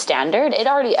new standard. It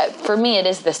already, for me, it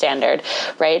is the standard,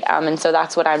 right? And so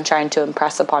that's what I'm trying to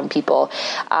impress upon people,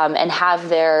 and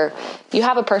you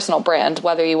have a personal brand,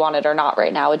 whether you want it or not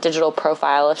right now, a digital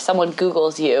profile. If someone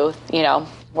Googles you,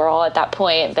 we're all at that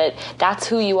point that's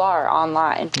who you are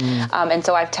online. And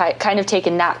so I've kind of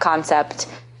taken that concept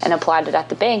and applied it at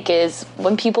the bank. Is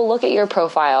when people look at your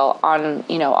profile on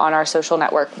our social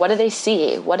network, what do they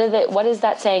see? What is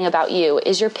that saying about you?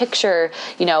 Is your picture,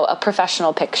 a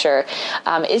professional picture?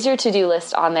 Is your to-do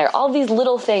list on there? All these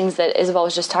little things that Isabel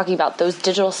was just talking about, those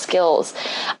digital skills,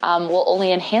 will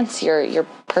only enhance your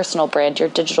personal brand, your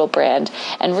digital brand.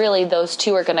 And really those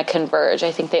two are going to converge.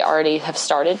 I think they already have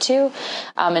started to.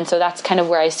 And so that's kind of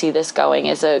where I see this going,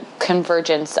 is a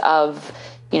convergence of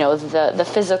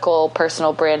the physical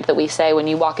personal brand that we say when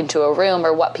you walk into a room,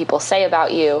 or what people say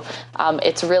about you.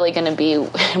 It's really going to be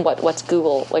what's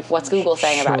Google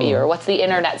saying about you, or what's the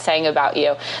internet saying about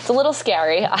you. It's a little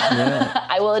scary. Yeah.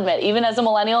 I will admit, even as a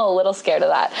millennial, a little scared of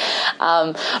that.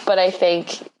 But I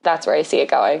think that's where I see it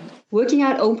going. Working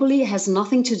out openly has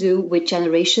nothing to do with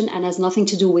generation and has nothing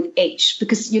to do with age,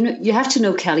 because you have to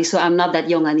know, Kelly, so I'm not that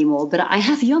young anymore, but I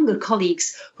have younger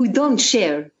colleagues who don't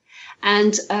share.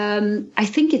 And I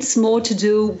think it's more to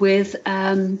do with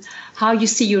how you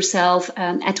see yourself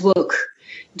at work.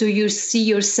 Do you see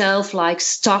yourself like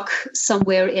stuck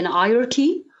somewhere in a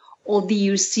hierarchy, or do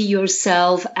you see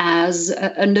yourself as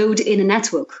a node in a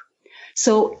network?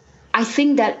 So I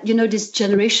think that, this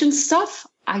generation stuff,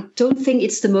 I don't think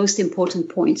it's the most important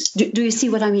point. Do you see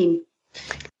what I mean?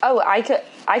 Oh,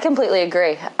 I completely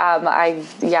agree.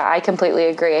 I completely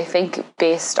agree. I think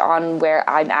based on where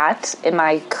I'm at in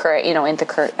my current,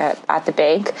 at the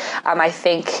bank, I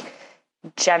think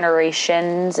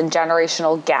generations and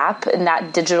generational gap and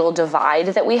that digital divide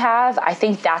that we have, I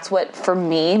think that's what, for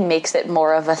me, makes it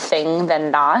more of a thing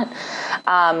than not,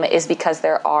 is because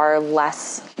there are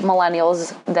less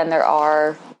millennials than there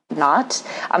are not.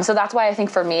 So that's why I think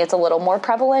for me it's a little more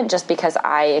prevalent, just because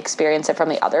I experience it from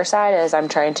the other side as I'm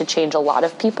trying to change a lot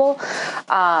of people.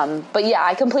 But yeah,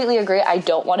 I completely agree. I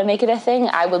don't want to make it a thing.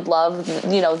 I would love,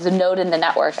 the node in the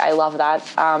network. I love that.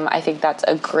 I think that's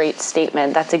a great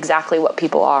statement. That's exactly what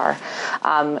people are,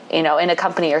 in a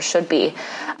company, or should be.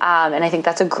 And I think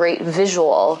that's a great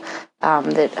visual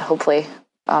that hopefully,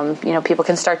 people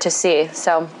can start to see.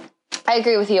 So I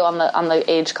agree with you on the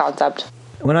age concept.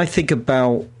 When I think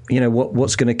about,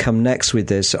 what's going to come next with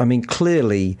this, I mean,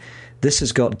 clearly this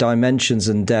has got dimensions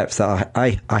and depth that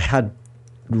I had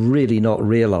really not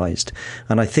realized.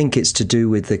 And I think it's to do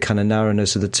with the kind of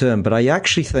narrowness of the term. But I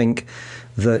actually think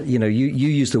that, you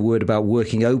use the word about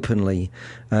working openly,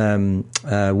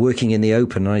 working in the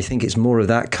open. And I think it's more of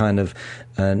that kind of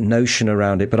notion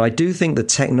around it. But I do think the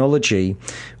technology,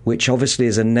 which obviously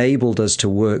has enabled us to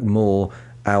work more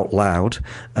out loud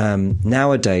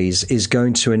nowadays, is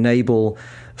going to enable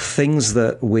things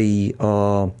that we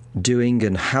are doing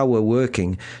and how we're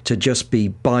working to just be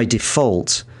by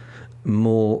default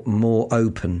more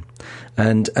open,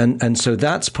 and so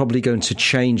that's probably going to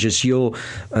change as you're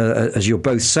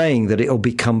both saying, that it'll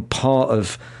become part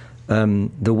of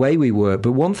the way we work.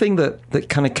 But one thing that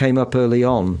kind of came up early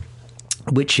on,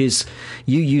 which is,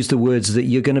 you use the words that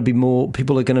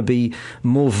people are going to be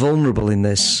more vulnerable in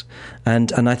this.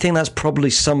 And I think that's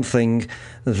probably something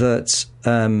that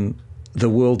the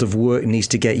world of work needs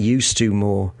to get used to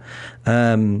more.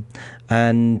 And,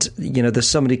 there's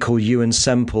somebody called Ewan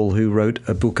Semple who wrote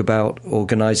a book about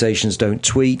organizations don't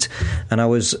tweet. And I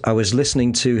was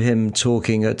listening to him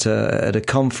talking at a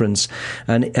conference,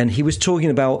 and he was talking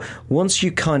about, once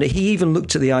you he even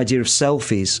looked at the idea of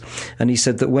selfies, and he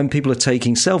said that when people are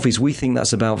taking selfies, we think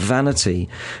that's about vanity.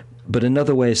 But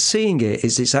another way of seeing it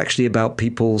is it's actually about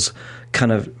people's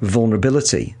kind of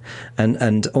vulnerability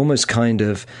and almost kind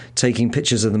of taking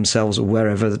pictures of themselves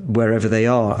wherever they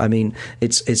are. I mean,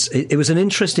 it was an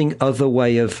interesting other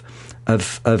way of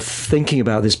thinking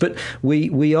about this. But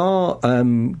we are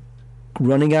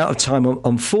running out of time,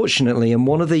 unfortunately. And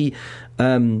one of the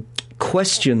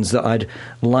questions that I'd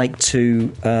like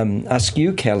to ask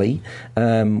you, Kelly,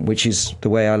 which is the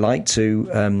way I like to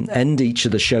end each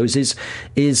of the shows, is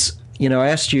I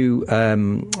asked you,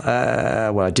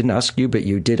 well, I didn't ask you, but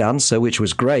you did answer, which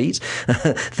was great,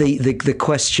 the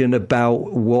question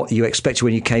about what you expected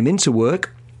when you came into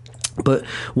work. But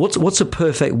what's a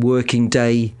perfect working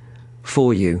day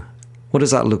for you? What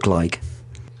does that look like?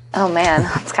 Oh, man,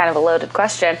 that's kind of a loaded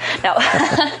question. No,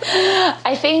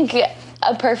 I think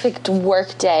a perfect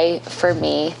work day for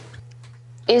me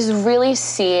is really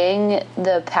seeing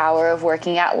the power of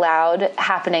working out loud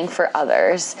happening for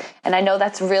others. And I know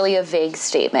that's really a vague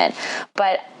statement,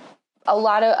 but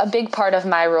a big part of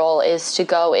my role is to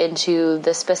go into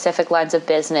the specific lines of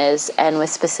business and with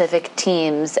specific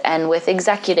teams and with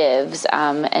executives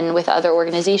and with other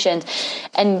organizations,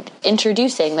 and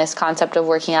introducing this concept of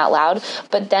working out loud,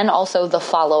 but then also the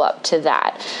follow-up to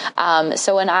that.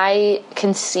 So when I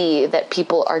can see that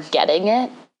people are getting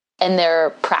it and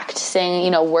they're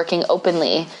practicing, working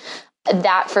openly,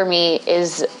 that for me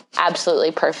is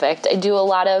absolutely perfect. I do a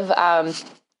lot of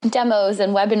demos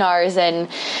and webinars, and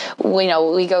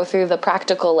we go through the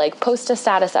practical, like post a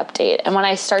status update. And when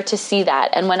I start to see that,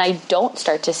 and when I don't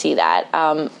start to see that,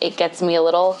 it gets me a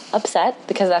little upset,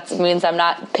 because that means I'm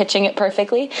not pitching it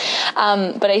perfectly.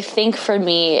 But I think for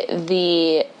me,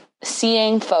 the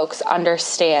seeing folks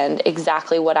understand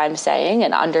exactly what I'm saying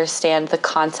and understand the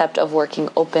concept of working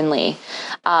openly,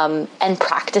 and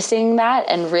practicing that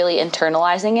and really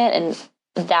internalizing it, and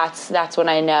that's when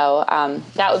I know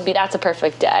that's a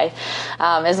perfect day.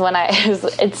 Is when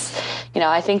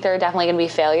I think there are definitely going to be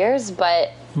failures,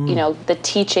 but the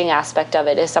teaching aspect of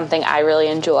it is something I really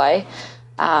enjoy,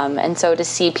 and so to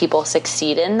see people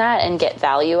succeed in that and get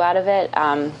value out of it,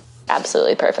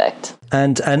 absolutely perfect.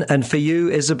 And for you,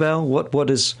 Isabel, what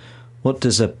does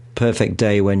a perfect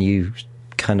day, when you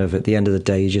kind of at the end of the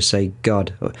day you just say,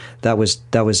 God, that was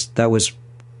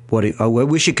what I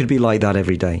wish it could be like that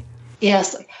every day.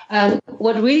 Yes.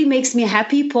 What really makes me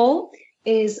happy, Paul,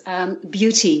 is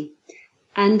beauty.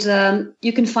 And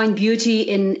you can find beauty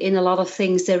in a lot of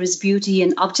things. There is beauty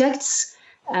in objects.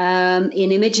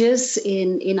 in images,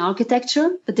 in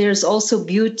architecture, but there's also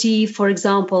beauty, for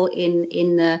example,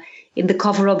 in the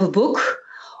cover of a book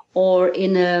or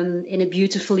in a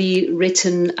beautifully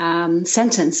written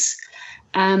sentence.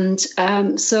 And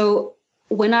so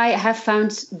when I have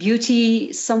found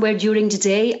beauty somewhere during the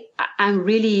day, I'm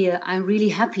really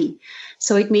happy.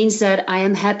 So it means that I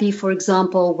am happy, for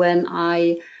example, when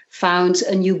I found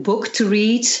a new book to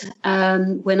read,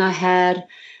 when I had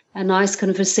a nice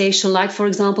conversation, like, for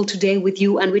example, today with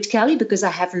you and with Kelly, because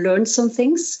I have learned some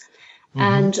things.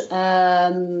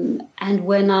 Mm-hmm. And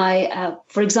when I,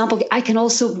 for example, I can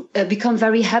also become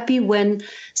very happy when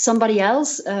somebody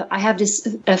else, I have this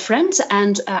friend,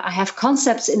 and I have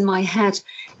concepts in my head,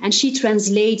 and she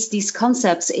translates these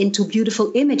concepts into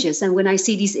beautiful images. And when I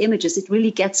see these images, it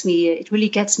really gets me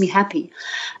happy.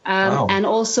 Wow. And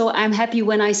also I'm happy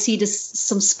when I see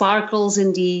some sparkles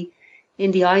in the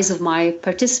eyes of my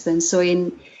participants. So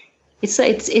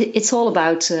it's all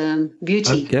about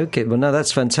beauty. Okay. Well, no,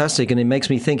 that's fantastic, and it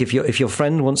makes me think if your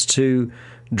friend wants to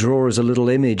draw us a little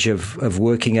image of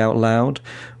working out loud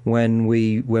when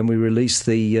we release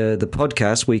the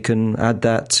podcast, we can add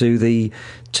that to the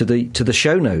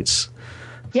show notes.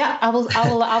 Yeah, I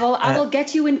will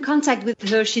get you in contact with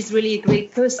her. She's really a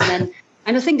great person,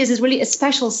 and I think this is really a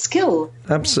special skill.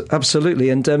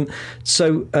 Absolutely. And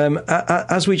so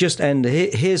as we just end,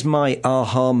 here's my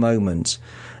aha moment,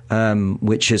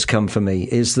 which has come for me,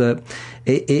 is that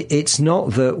it's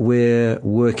not that we're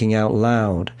working out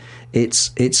loud.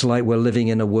 It's like we're living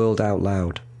in a world out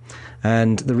loud.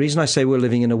 And the reason I say we're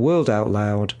living in a world out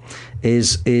loud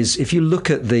is if you look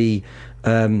at the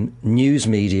news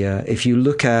media, if you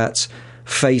look at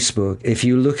Facebook, if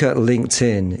you look at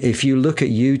LinkedIn, if you look at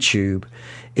YouTube,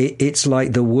 it's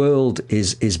like the world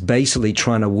is basically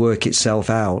trying to work itself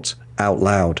out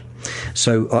loud.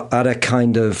 So at a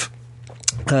kind of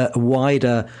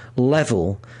wider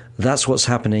level, that's what's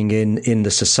happening in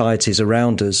the societies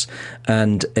around us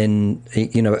and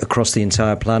across the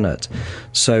entire planet.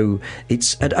 So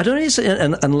I don't know,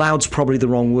 and loud's probably the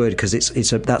wrong word, because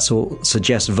that's all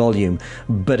suggests volume,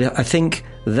 but I think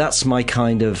that's my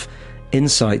kind of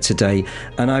insight today.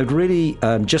 And I'd really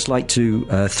just like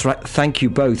to thank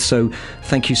you both. So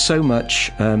thank you so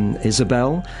much,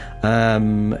 Isabel.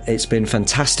 It's been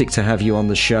fantastic to have you on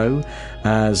the show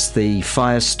as the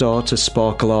Firestarter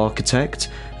Sparkle architect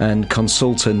and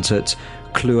consultant at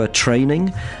Kluwer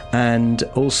Training, and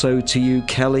also to you,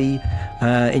 Kelly,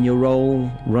 in your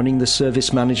role running the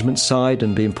service management side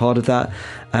and being part of that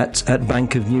at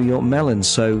Bank of New York Mellon.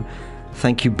 So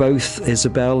thank you both,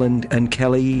 Isabel and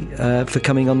Kelly, for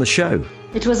coming on the show.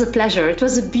 It was a pleasure. It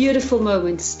was a beautiful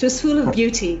moment. It was full of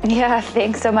beauty. Yeah,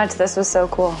 thanks so much. This was so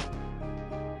cool.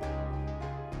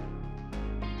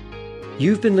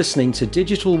 You've been listening to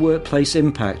Digital Workplace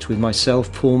Impact with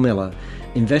myself, Paul Miller,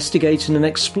 investigating and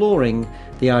exploring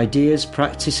the ideas,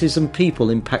 practices and people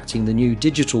impacting the new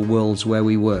digital worlds where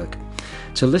we work.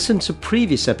 To listen to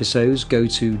previous episodes, go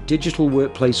to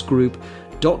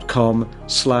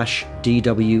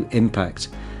digitalworkplacegroup.com/DW Impact.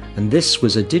 And this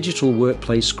was a Digital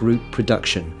Workplace Group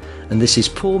production. And this is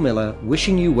Paul Miller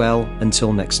wishing you well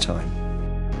until next time.